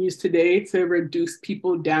often used today to reduce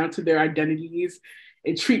people down to their identities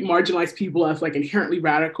and treat marginalized people as like inherently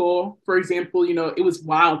radical. For example, you know, it was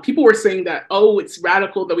wild. People were saying that, oh, it's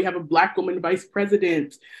radical that we have a Black woman vice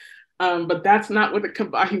president. But that's not what the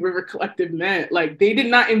Combahee River Collective meant. Like, they did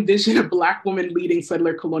not envision a Black woman leading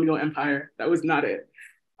settler colonial empire. That was not it.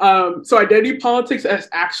 So identity politics, as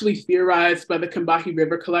actually theorized by the Combahee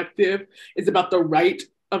River Collective, is about the right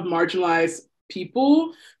of marginalized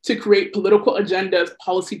people to create political agendas,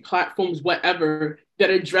 policy platforms, whatever, that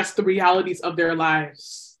address the realities of their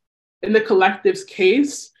lives. In the collective's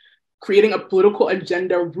case, creating a political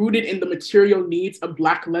agenda rooted in the material needs of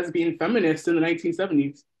Black lesbian feminists in the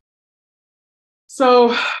 1970s.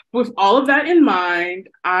 So with all of that in mind,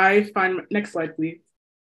 next slide, please.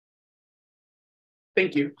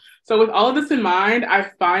 Thank you. So with all of this in mind, I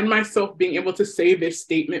find myself being able to say this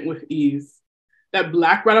statement with ease, that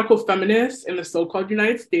Black radical feminists in the so-called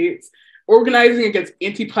United States organizing against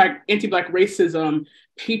anti-Black racism,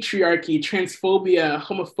 patriarchy, transphobia,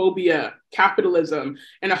 homophobia, capitalism,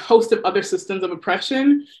 and a host of other systems of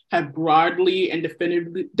oppression have broadly and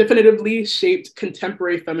definitively shaped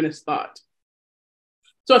contemporary feminist thought.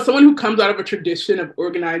 So as someone who comes out of a tradition of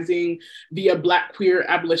organizing via Black queer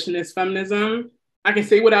abolitionist feminism, I can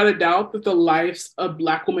say without a doubt that the lives of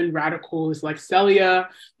Black women radicals like Celia,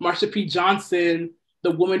 Marsha P. Johnson,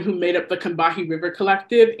 the woman who made up the Combahee River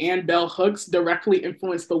Collective, and Bell Hooks directly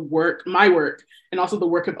influenced my work, and also the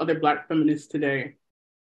work of other Black feminists today.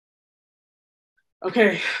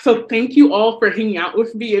 Okay, so thank you all for hanging out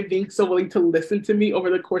with me and being so willing to listen to me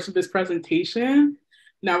over the course of this presentation.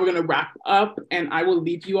 Now we're gonna wrap up, and I will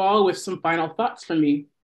leave you all with some final thoughts from me.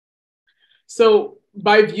 So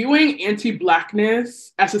by viewing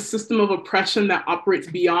anti-Blackness as a system of oppression that operates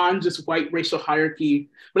beyond just white racial hierarchy,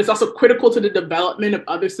 but it's also critical to the development of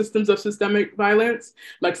other systems of systemic violence,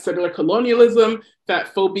 like settler colonialism,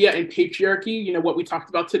 fat phobia, and patriarchy, you know, what we talked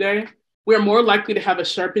about today, we are more likely to have a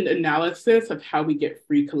sharpened analysis of how we get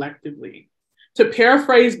free collectively. To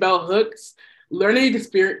paraphrase Bell Hooks, learning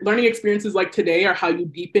experiences like today are how you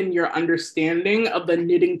deepen your understanding of the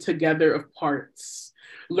knitting together of parts.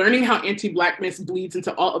 Learning how anti-Blackness bleeds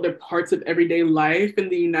into all other parts of everyday life in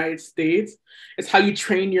the United States is how you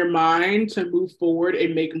train your mind to move forward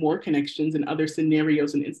and make more connections in other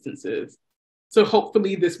scenarios and instances. So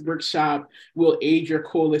hopefully this workshop will aid your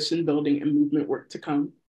coalition building and movement work to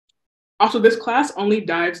come. Also, this class only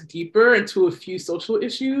dives deeper into a few social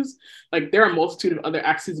issues. Like, there are a multitude of other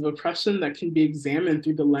axes of oppression that can be examined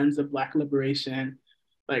through the lens of Black liberation,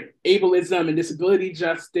 like ableism and disability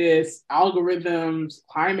justice, algorithms,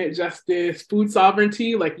 climate justice, food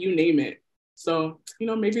sovereignty, like you name it. So, you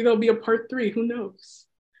know, maybe there'll be a part 3, who knows?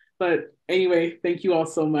 But anyway, thank you all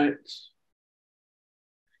so much.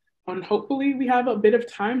 And hopefully we have a bit of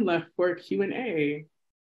time left for Q&A.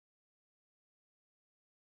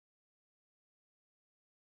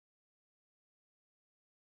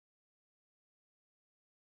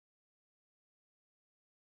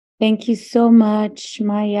 Thank you so much,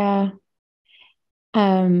 Maya.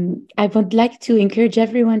 I would like to encourage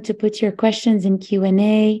everyone to put your questions in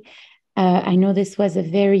Q&A. I know this was a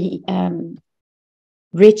very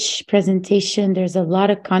rich presentation. There's a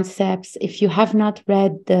lot of concepts. If you have not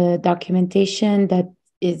read the documentation that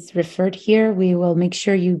is referred here, we will make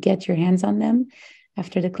sure you get your hands on them.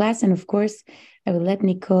 after the class. And of course, I will let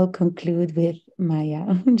Nicole conclude with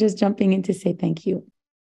Maya. Just jumping in to say thank you.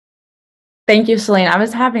 Thank you, Celine. I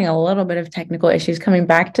was having a little bit of technical issues coming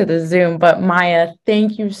back to the Zoom, but Maya,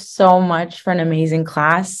 thank you so much for an amazing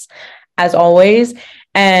class, as always.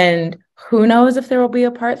 And who knows if there will be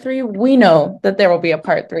a part 3? We know that there will be a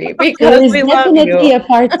part 3 because we love you. Definitely a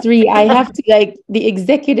part 3. I have to the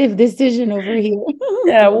executive decision over here.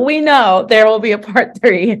 Yeah, we know there will be a part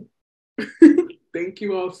 3. Thank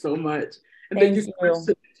you all so much. And thank you so much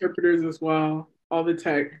to the interpreters as well, all the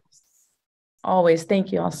tech. Always.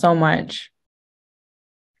 Thank you all so much.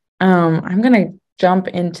 I'm going to jump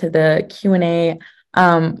into the Q&A.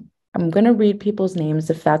 I'm going to read people's names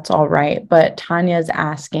if that's all right. But Tanya is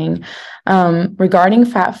asking, regarding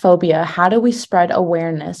fat phobia, how do we spread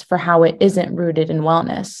awareness for how it isn't rooted in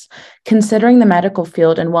wellness? Considering the medical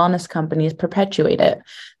field and wellness companies perpetuate it,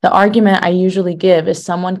 the argument I usually give is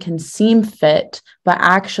someone can seem fit, but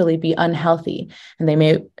actually be unhealthy. And they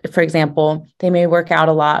may, for example, they may work out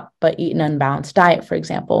a lot, but eat an unbalanced diet, for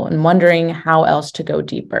example, and wondering how else to go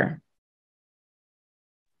deeper.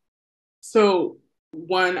 So,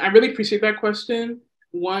 one, I really appreciate that question.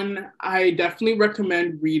 One, I definitely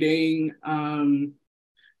recommend reading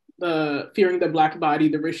the Fearing the Black Body,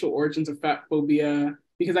 The Racial Origins of Fat Phobia,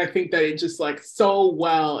 because I think that it just so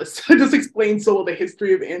well, it just explains so well the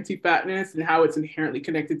history of anti-fatness and how it's inherently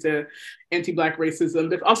connected to anti-Black racism.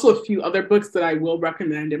 There's also a few other books that I will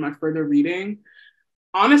recommend in my further reading.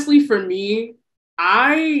 Honestly, for me,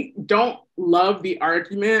 I don't love the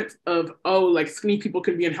argument of, skinny people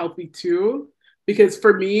could be unhealthy too. Because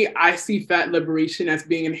for me, I see fat liberation as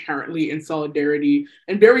being inherently in solidarity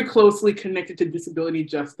and very closely connected to disability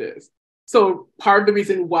justice. So part of the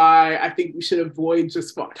reason why I think we should avoid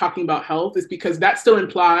just talking about health is because that still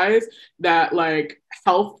implies that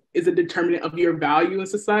health is a determinant of your value in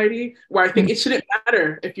society, where I think it shouldn't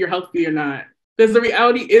matter if you're healthy or not. Because the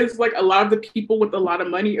reality is a lot of the people with a lot of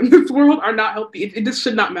money in this world are not healthy. It just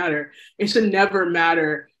should not matter. It should never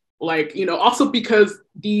matter. Also because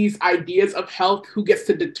these ideas of health, who gets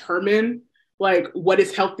to determine what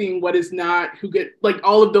is healthy and what is not, who get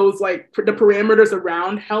all of those the parameters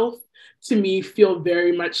around health, to me feel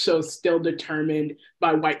very much so still determined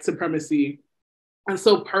by white supremacy. And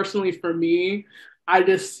so personally for me, I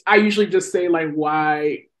usually just say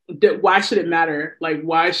why should it matter?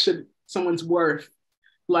 Why should someone's worth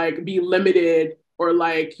be limited or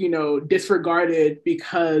disregarded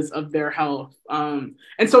because of their health?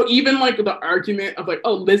 And so even the argument of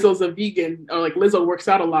Lizzo's a vegan, or Lizzo works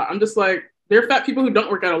out a lot, I'm just there are fat people who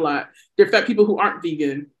don't work out a lot. There are fat people who aren't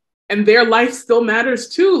vegan, and their life still matters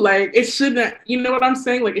too. It shouldn't, you know what I'm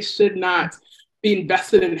saying? It should not be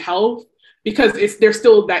invested in health, because there's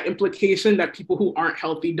still that implication that people who aren't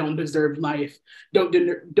healthy don't deserve life, don't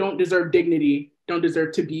deserve dignity, don't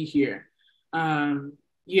deserve to be here.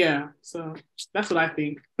 Yeah, so that's what I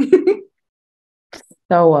think.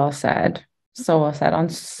 So well said. So well said on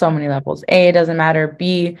so many levels. A, it doesn't matter.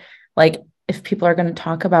 B, if people are going to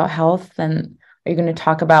talk about health, then are you going to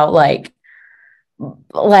talk about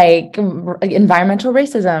environmental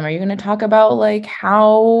racism? Are you going to talk about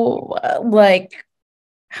how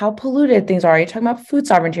polluted things are? Are you talking about food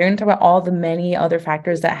sovereignty? You're going to talk about all the many other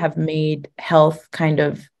factors that have made health kind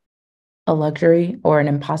of a luxury or an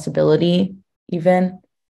impossibility even.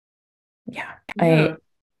 Yeah.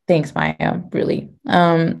 Thanks, Maya, really.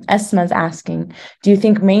 Esma's asking, do you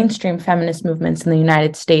think mainstream feminist movements in the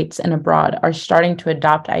United States and abroad are starting to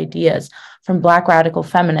adopt ideas from Black radical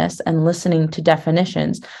feminists and listening to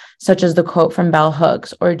definitions, such as the quote from Bell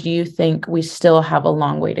Hooks, or do you think we still have a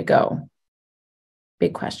long way to go?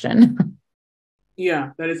 Big question.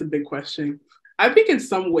 Yeah, that is a big question. I think in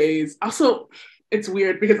some ways, also, it's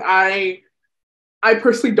weird because I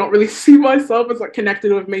personally don't really see myself as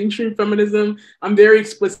connected with mainstream feminism. I'm very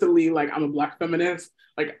explicitly I'm a Black feminist.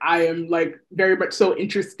 I am very much so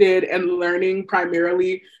interested in learning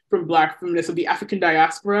primarily from Black feminists of the African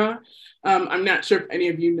diaspora. I'm not sure if any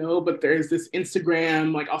of you know, but there's this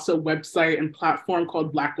Instagram, also website and platform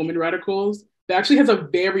called Black Women Radicals that actually has a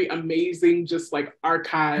very amazing just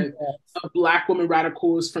archive of Black women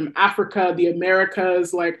radicals from Africa, the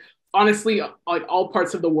Americas, honestly, all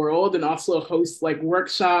parts of the world, and also hosts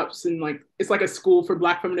workshops and it's a school for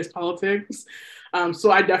Black feminist politics. So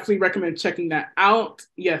I definitely recommend checking that out.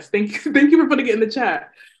 Yes, thank you for putting it in the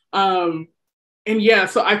chat. And yeah,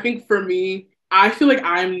 so I think for me, I feel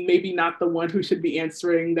I'm maybe not the one who should be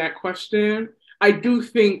answering that question. I do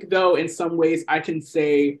think though, in some ways I can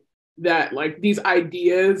say that these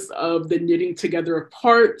ideas of the knitting together of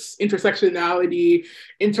parts,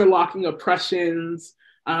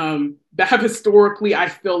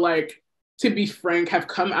 to be frank, have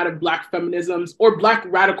come out of Black feminisms or Black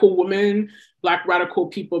radical women, Black radical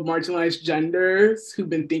people of marginalized genders who've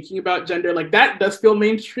been thinking about gender. Like that does feel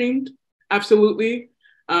mainstreamed, absolutely.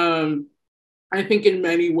 I think in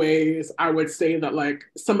many ways, I would say that like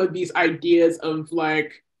some of these ideas of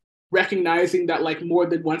like recognizing that like more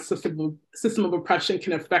than one system of oppression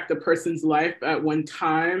can affect a person's life at one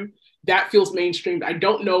time, that feels mainstreamed. I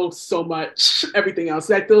don't know so much everything else.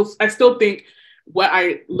 I still think what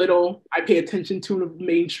I pay attention to in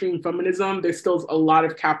mainstream feminism, there's still a lot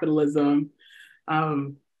of capitalism,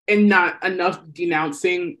 and not enough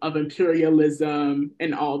denouncing of imperialism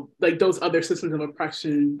and all like those other systems of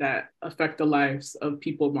oppression that affect the lives of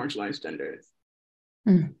people of marginalized genders.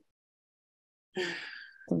 A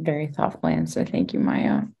very thoughtful answer. Thank you,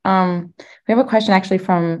 Maya. We have a question actually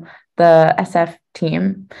from the SF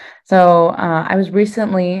team. So I was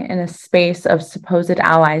recently in a space of supposed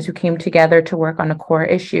allies who came together to work on a core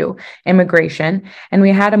issue, immigration, and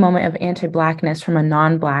we had a moment of anti-Blackness from a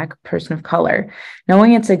non-Black person of color.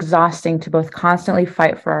 Knowing it's exhausting to both constantly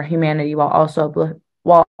fight for our humanity while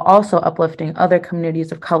also uplifting other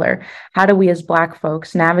communities of color, how do we as Black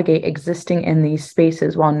folks navigate existing in these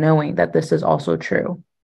spaces while knowing that this is also true?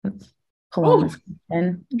 That's Palom's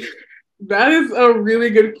question. That is a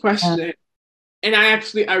really good question. And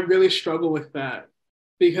I really struggle with that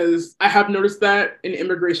because I have noticed that in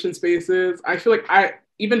immigration spaces. I feel like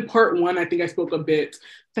even part one, I think I spoke a bit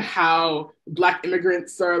to how Black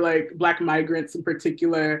immigrants are like, Black migrants in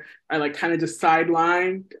particular are like kind of just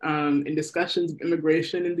sidelined in discussions of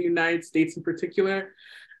immigration in the United States in particular.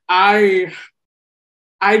 I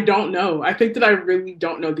don't know. I think that I really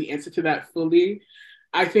don't know the answer to that fully.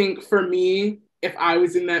 I think for me, if I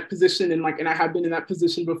was in that position and I have been in that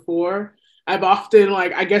position before, I've often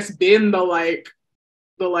I guess been the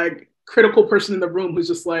critical person in the room who's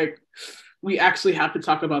just like, we actually have to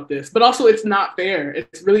talk about this. But also it's not fair.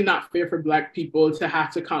 It's really not fair for Black people to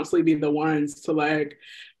have to constantly be the ones to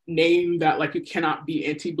name that you cannot be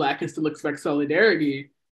anti-Black and still expect solidarity.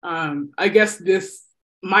 I guess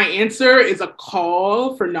my answer is a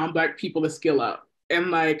call for non-Black people to skill up and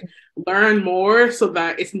learn more so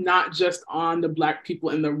that it's not just on the Black people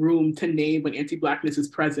in the room to name when anti-Blackness is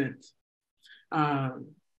present.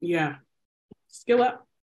 Yeah, skill up.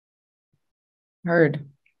 Heard.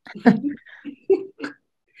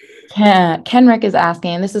 Kenrick is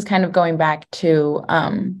asking, and this is kind of going back to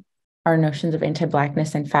our notions of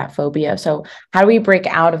anti-Blackness and fat phobia. So how do we break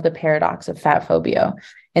out of the paradox of fat phobia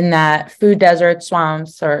in that food deserts,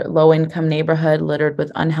 swamps, or low-income neighborhood littered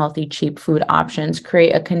with unhealthy, cheap food options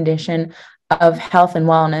create a condition of health and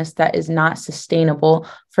wellness that is not sustainable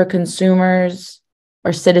for consumers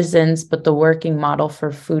or citizens, but the working model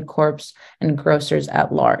for food corps and grocers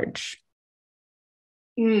at large?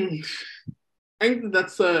 I think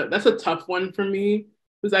that's a tough one for me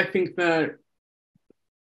because I think that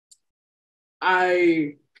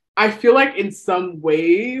I feel like in some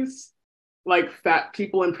ways, fat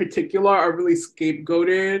people in particular are really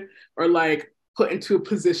scapegoated or put into a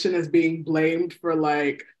position as being blamed for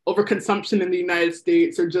overconsumption in the United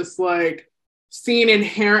States or just seen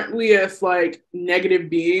inherently as negative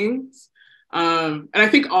beings. And I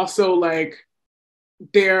think also I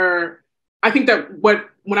think that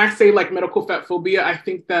when I say medical fat phobia, I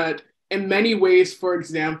think that in many ways, for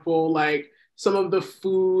example, some of the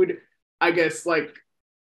food, I guess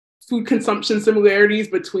food consumption similarities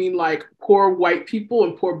between poor white people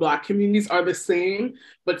and poor Black communities are the same,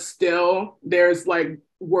 but still there's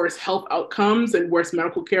worse health outcomes and worse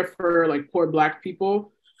medical care for poor Black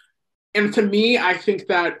people. And to me, I think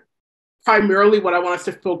that primarily what I want us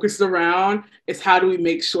to focus around is how do we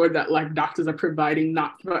make sure that doctors are providing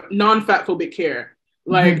non-fat phobic care.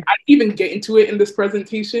 I didn't even get into it in this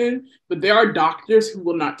presentation, but there are doctors who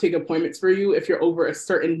will not take appointments for you if you're over a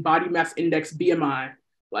certain body mass index BMI,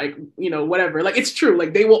 whatever. It's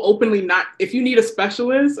true. They will openly not, if you need a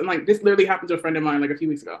specialist, and this literally happened to a friend of mine a few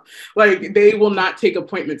weeks ago, they will not take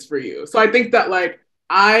appointments for you. So I think that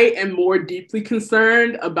I am more deeply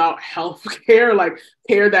concerned about healthcare,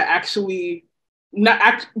 care that actually,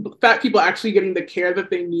 fat people actually getting the care that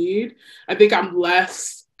they need. I think I'm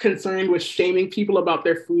less concerned with shaming people about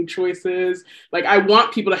their food choices. I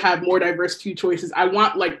want people to have more diverse food choices. I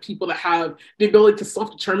want people to have the ability to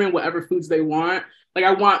self-determine whatever foods they want.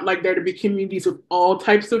 I want there to be communities with all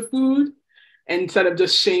types of food instead of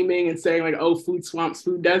just shaming and saying oh, food swamps,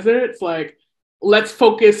 food deserts. Let's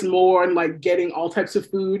focus more on getting all types of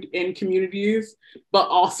food in communities, but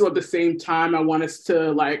also at the same time, I want us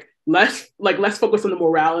to less focus on the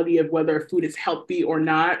morality of whether food is healthy or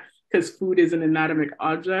not, because food is an anatomic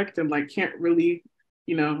object and can't really,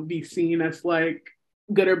 be seen as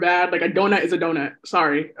good or bad. Like a donut is a donut.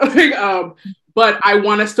 Sorry. But I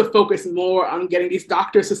want us to focus more on getting these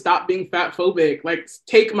doctors to stop being fat phobic. Like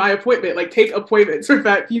take my appointment, like take appointments for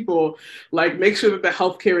fat people, like make sure that the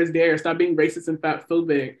healthcare is there, stop being racist and fat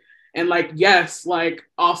phobic. And like, yes, like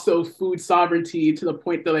also food sovereignty to the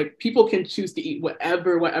point that like people can choose to eat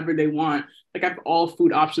whatever they want. Like I have all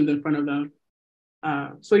food options in front of them.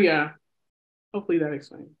 So yeah, hopefully that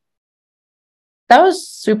explains. That was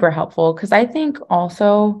super helpful because I think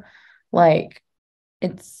also like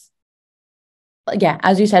it's yeah,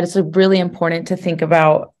 as you said, it's like really important to think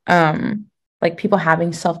about like people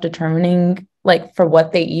having self-determining like for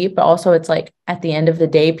what they eat, but also it's like at the end of the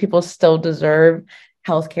day, people still deserve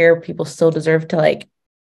healthcare. People still deserve to like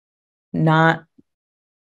not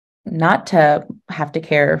to have to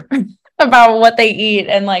care about what they eat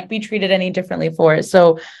and like be treated any differently for it.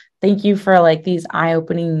 So thank you for like these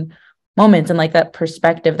eye-opening moments and like that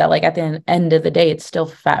perspective that like at the end of the day, it's still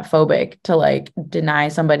fat phobic to like deny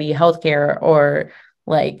somebody healthcare or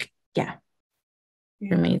like, yeah,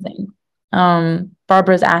 you're amazing.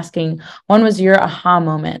 Barbara's asking, when was your aha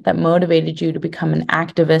moment that motivated you to become an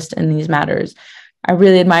activist in these matters? I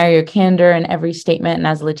really admire your candor in every statement. And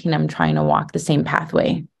as a Latina, I'm trying to walk the same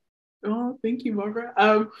pathway. Oh, thank you,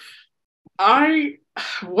 Barbara.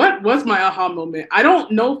 What was my aha moment? I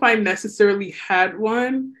don't know if I necessarily had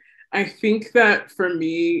one. I think that for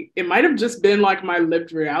me, it might have just been like my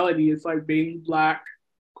lived reality. It's like being Black,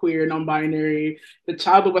 queer, non-binary, the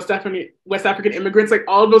child of West African immigrants, like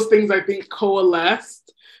all of those things I think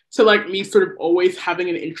coalesced to like me sort of always having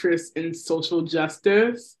an interest in social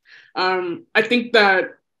justice. I think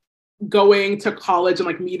that going to college and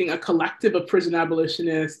like meeting a collective of prison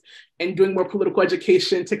abolitionists and doing more political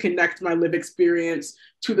education to connect my lived experience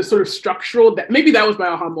to the sort of structural that maybe that was my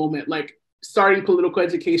aha moment, like starting political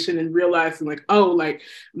education and realizing like, oh, like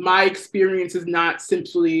my experience is not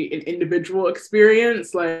simply an individual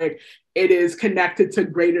experience, like it is connected to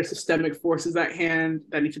greater systemic forces at hand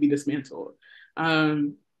that need to be dismantled.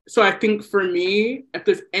 So I think for me, if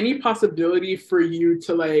there's any possibility for you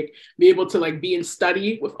to like be able to like be in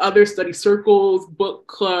study with others, study circles, book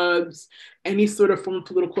clubs, any sort of form of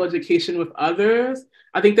political education with others,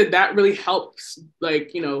 I think that that really helps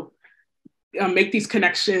like, you know, make these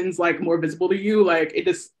connections like more visible to you. Like it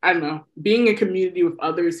just, I don't know, being in community with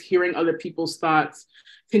others, hearing other people's thoughts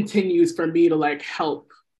continues for me to like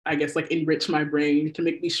help, I guess, like enrich my brain to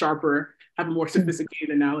make me sharper, have a more sophisticated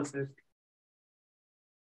analysis.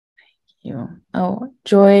 You. Oh,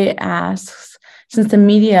 Joy asks, since the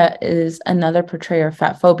media is another portrayer of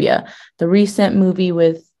fat phobia, the recent movie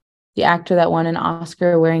with the actor that won an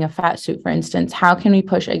Oscar wearing a fat suit, for instance, how can we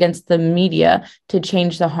push against the media to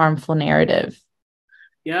change the harmful narrative?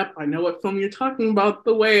 Yep, I know what film you're talking about,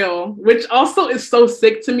 The Whale, which also is so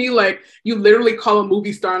sick to me. Like, you literally call a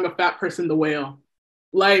movie starring a fat person The Whale.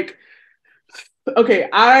 Like, okay,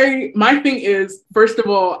 my thing is, first of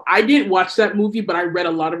all, I didn't watch that movie, but I read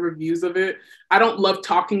a lot of reviews of it. I don't love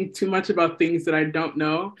talking too much about things that I don't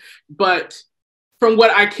know, but from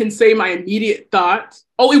what I can say, my immediate thought,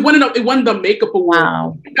 oh, it won the makeup award.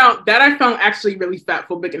 Wow. I found actually really fat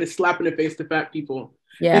phobic and a slap in the face to fat people.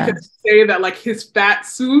 Yeah. Because to say that like his fat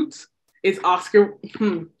suit is Oscar.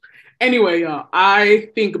 Anyway, y'all, I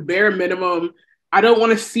think bare minimum, I don't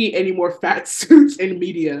want to see any more fat suits in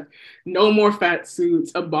media. No more fat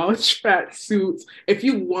suits. Abolish fat suits. If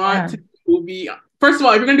you want to do a movie, first of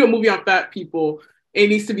all, if you're gonna do a movie on fat people, it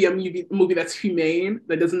needs to be a movie that's humane,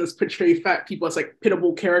 that doesn't just portray fat people as like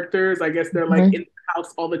pitiable characters. I guess they're like in the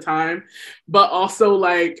house all the time, but also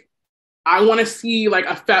like I want to see like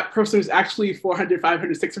a fat person who's actually 400,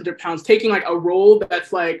 500, 600 pounds taking like a role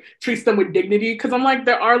that's like treats them with dignity. Cause I'm like,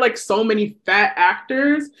 there are like so many fat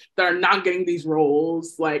actors that are not getting these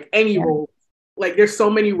roles, like any role. Like there's so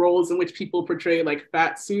many roles in which people portray like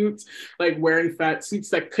fat suits, like wearing fat suits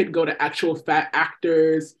that could go to actual fat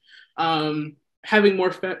actors. Having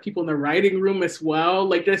more fat people in the writing room as well.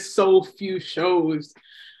 Like there's so few shows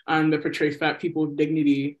that portray fat people with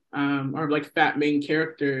dignity or like fat main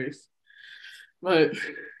characters. But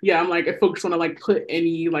yeah, I'm like, if folks want to like put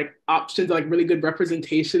any like options, like really good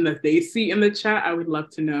representation that they see in the chat, I would love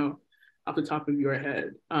to know off the top of your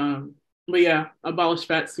head. But yeah, abolish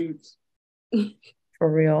fat suits.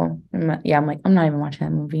 For real. Yeah, I'm like, I'm not even watching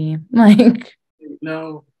that movie. Like,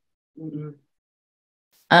 no.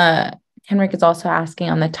 Henrik is also asking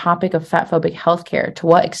on the topic of fat phobic healthcare, to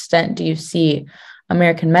what extent do you see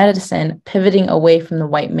American medicine pivoting away from the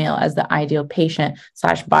white male as the ideal patient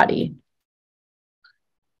 / body?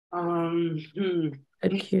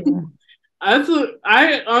 Good cue. I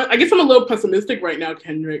guess I'm a little pessimistic right now,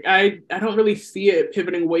 Kendrick. I don't really see it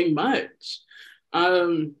pivoting away much.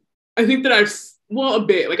 I think that a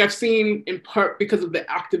bit, like I've seen in part because of the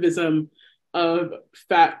activism of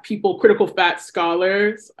fat people, critical fat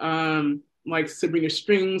scholars, like Sabrina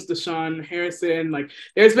Strings, Deshaun Harrison. Like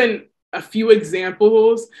there's been a few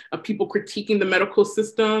examples of people critiquing the medical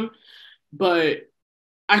system, but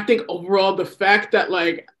I think overall the fact that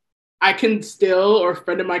like I can still, or a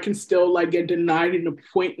friend of mine can still like get denied an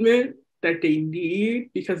appointment that they need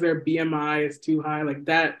because their BMI is too high, like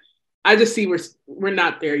that, I just see we're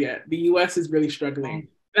not there yet. The US is really struggling.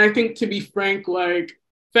 And I think, to be frank, like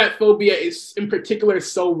fat phobia is in particular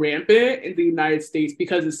so rampant in the United States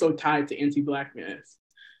because it's so tied to anti-Blackness.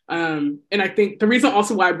 And I think the reason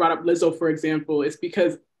also why I brought up Lizzo, for example, is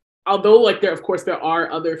because although like there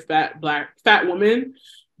are other fat women,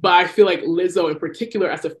 but I feel like Lizzo in particular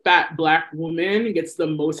as a fat Black woman gets the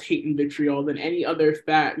most hate and vitriol than any other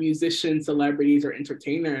fat musician, celebrities, or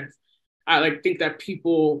entertainers. I like think that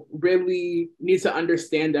people really need to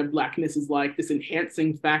understand that Blackness is like this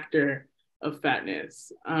enhancing factor of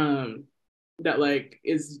fatness. That like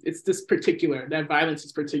it's this particular, that violence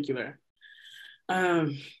is particular.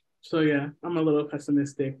 So yeah, I'm a little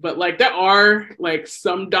pessimistic, but like there are like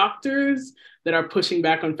some doctors that are pushing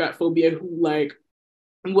back on fat phobia who like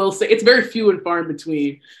will say, it's very few and far in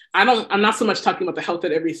between. I'm not so much talking about the health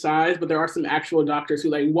at every size, but there are some actual doctors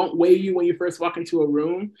who like won't weigh you when you first walk into a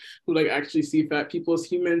room, who like actually see fat people as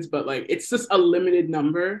humans, but like it's just a limited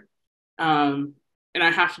number. And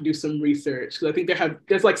I have to do some research because I think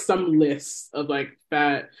there's like some lists of like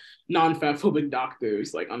non-fat phobic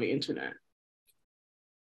doctors like on the internet.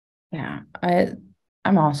 Yeah,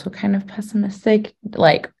 I'm also kind of pessimistic,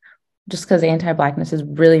 like just because anti-Blackness is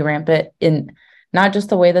really rampant in not just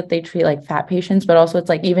the way that they treat like fat patients, but also it's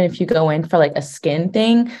like even if you go in for like a skin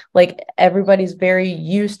thing, like everybody's very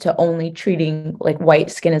used to only treating like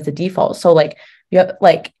white skin as the default. So like you have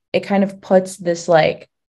like it kind of puts this like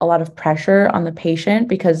a lot of pressure on the patient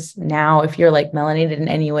because now if you're like melanated in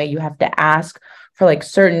any way, you have to ask for like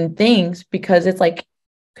certain things because it's like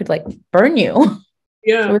could like burn you.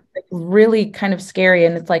 Yeah. So it's like really kind of scary.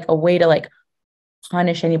 And it's like a way to like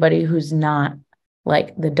punish anybody who's not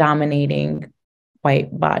like the dominating white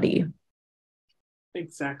body.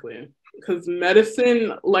 Exactly. Because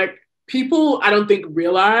medicine, like people, I don't think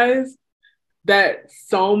realize that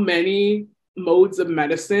so many modes of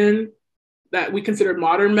medicine that we consider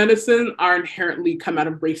modern medicine are inherently come out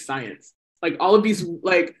of race science. Like all of these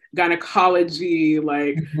like gynecology,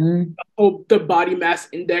 like the body mass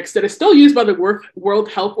index that is still used by the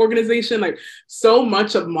World Health Organization, like so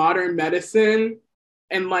much of modern medicine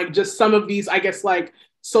and like just some of these, I guess, like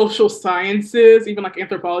social sciences, even like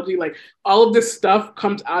anthropology, like all of this stuff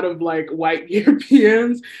comes out of like white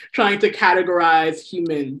Europeans trying to categorize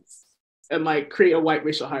humans and like create a white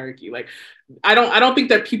racial hierarchy. Like I don't think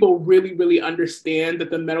that people really understand that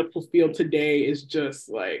the medical field today is just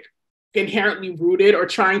like inherently rooted or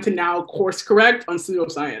trying to now course correct on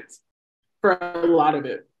pseudoscience for a lot of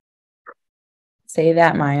it. Say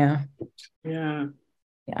that, Maya. Yeah.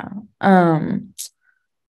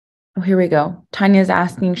 Oh, here we go. Tanya's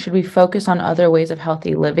asking, should we focus on other ways of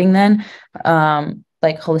healthy living then?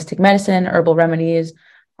 Like holistic medicine, herbal remedies.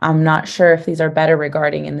 I'm not sure if these are better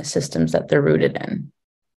regarding in the systems that they're rooted in.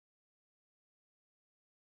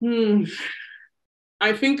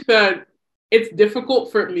 I think that it's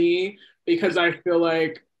difficult for me because I feel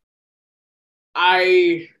like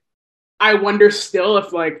I wonder still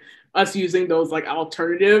if like us using those like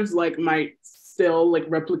alternatives like might still like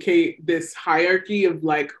replicate this hierarchy of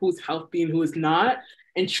like who's healthy and who is not,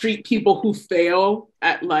 and treat people who fail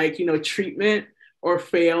at like, you know, treatment or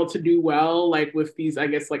fail to do well like with these, I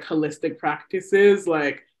guess, like holistic practices,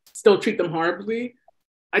 like still treat them horribly.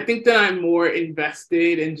 I think that I'm more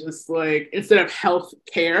invested in just like, instead of health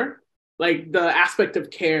care, like the aspect of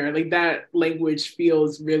care, like that language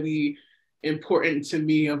feels really important to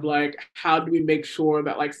me of like, how do we make sure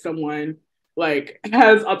that like someone like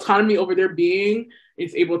has autonomy over their being,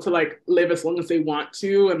 is able to like live as long as they want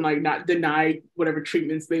to and like not deny whatever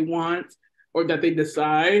treatments they want or that they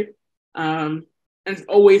decide. And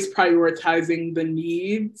always prioritizing the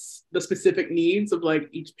needs, the specific needs of like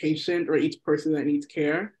each patient or each person that needs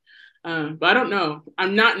care. But I don't know.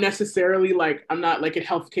 I'm not necessarily like, I'm not like a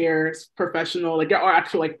healthcare professional. Like there are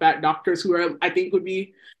actual like fat doctors who are, I think would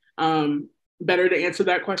be better to answer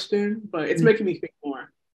that question, but it's making me think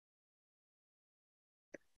more.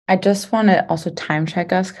 I just want to also time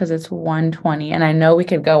check us because it's 1:20 and I know we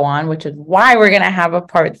could go on, which is why we're going to have a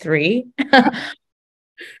part 3.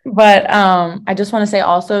 But I just want to say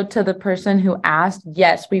also to the person who asked,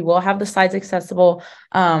 yes, we will have the slides accessible.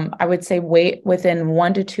 I would say wait within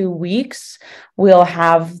 1 to 2 weeks. We'll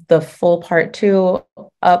have the full part 2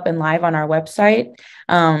 up and live on our website.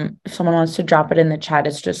 If someone wants to drop it in the chat,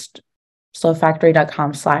 it's just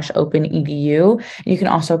slowfactory.com/openedu. You can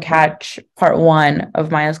also catch part 1 of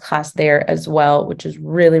Maya's class there as well, which is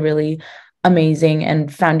really, really amazing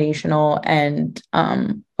and foundational, and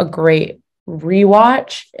a great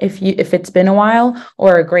rewatch if it's been a while,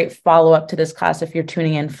 or a great follow-up to this class if you're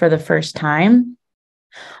tuning in for the first time.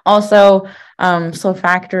 Also, Slow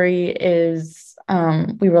Factory is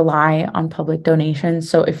we rely on public donations.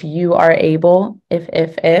 So if you are able,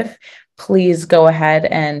 if please go ahead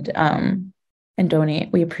and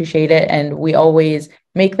donate. We appreciate it, and we always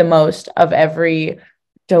make the most of every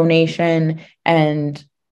donation. And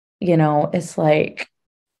it's like,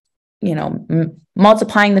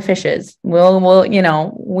 multiplying the fishes. We'll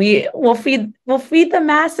feed the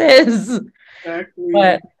masses. Exactly.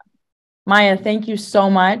 But Maya, thank you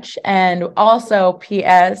so much. And also,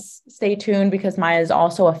 PS, stay tuned, because Maya is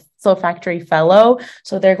also a Slow Factory fellow.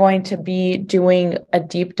 So they're going to be doing a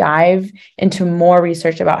deep dive into more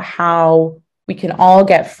research about how we can all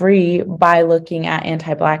get free by looking at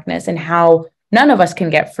anti-Blackness, and how none of us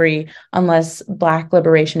can get free unless Black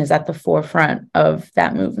liberation is at the forefront of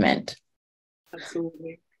that movement.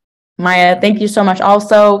 Absolutely. Maya, thank you so much.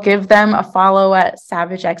 Also, give them a follow at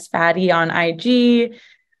Savage X Fatty on IG.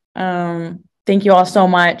 Thank you all so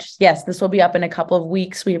much. Yes, this will be up in a couple of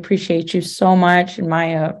weeks. We appreciate you so much. And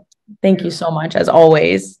Maya, thank you so much, as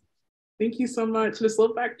always. Thank you so much, the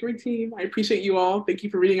Slow Factory team. I appreciate you all. Thank you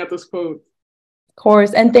for reading out those quotes. Of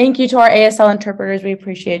course. And thank you to our ASL interpreters. We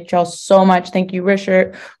appreciate y'all so much. Thank you,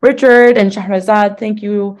 Richard and Shahrazad. Thank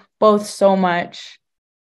you both so much.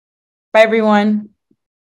 Bye, everyone.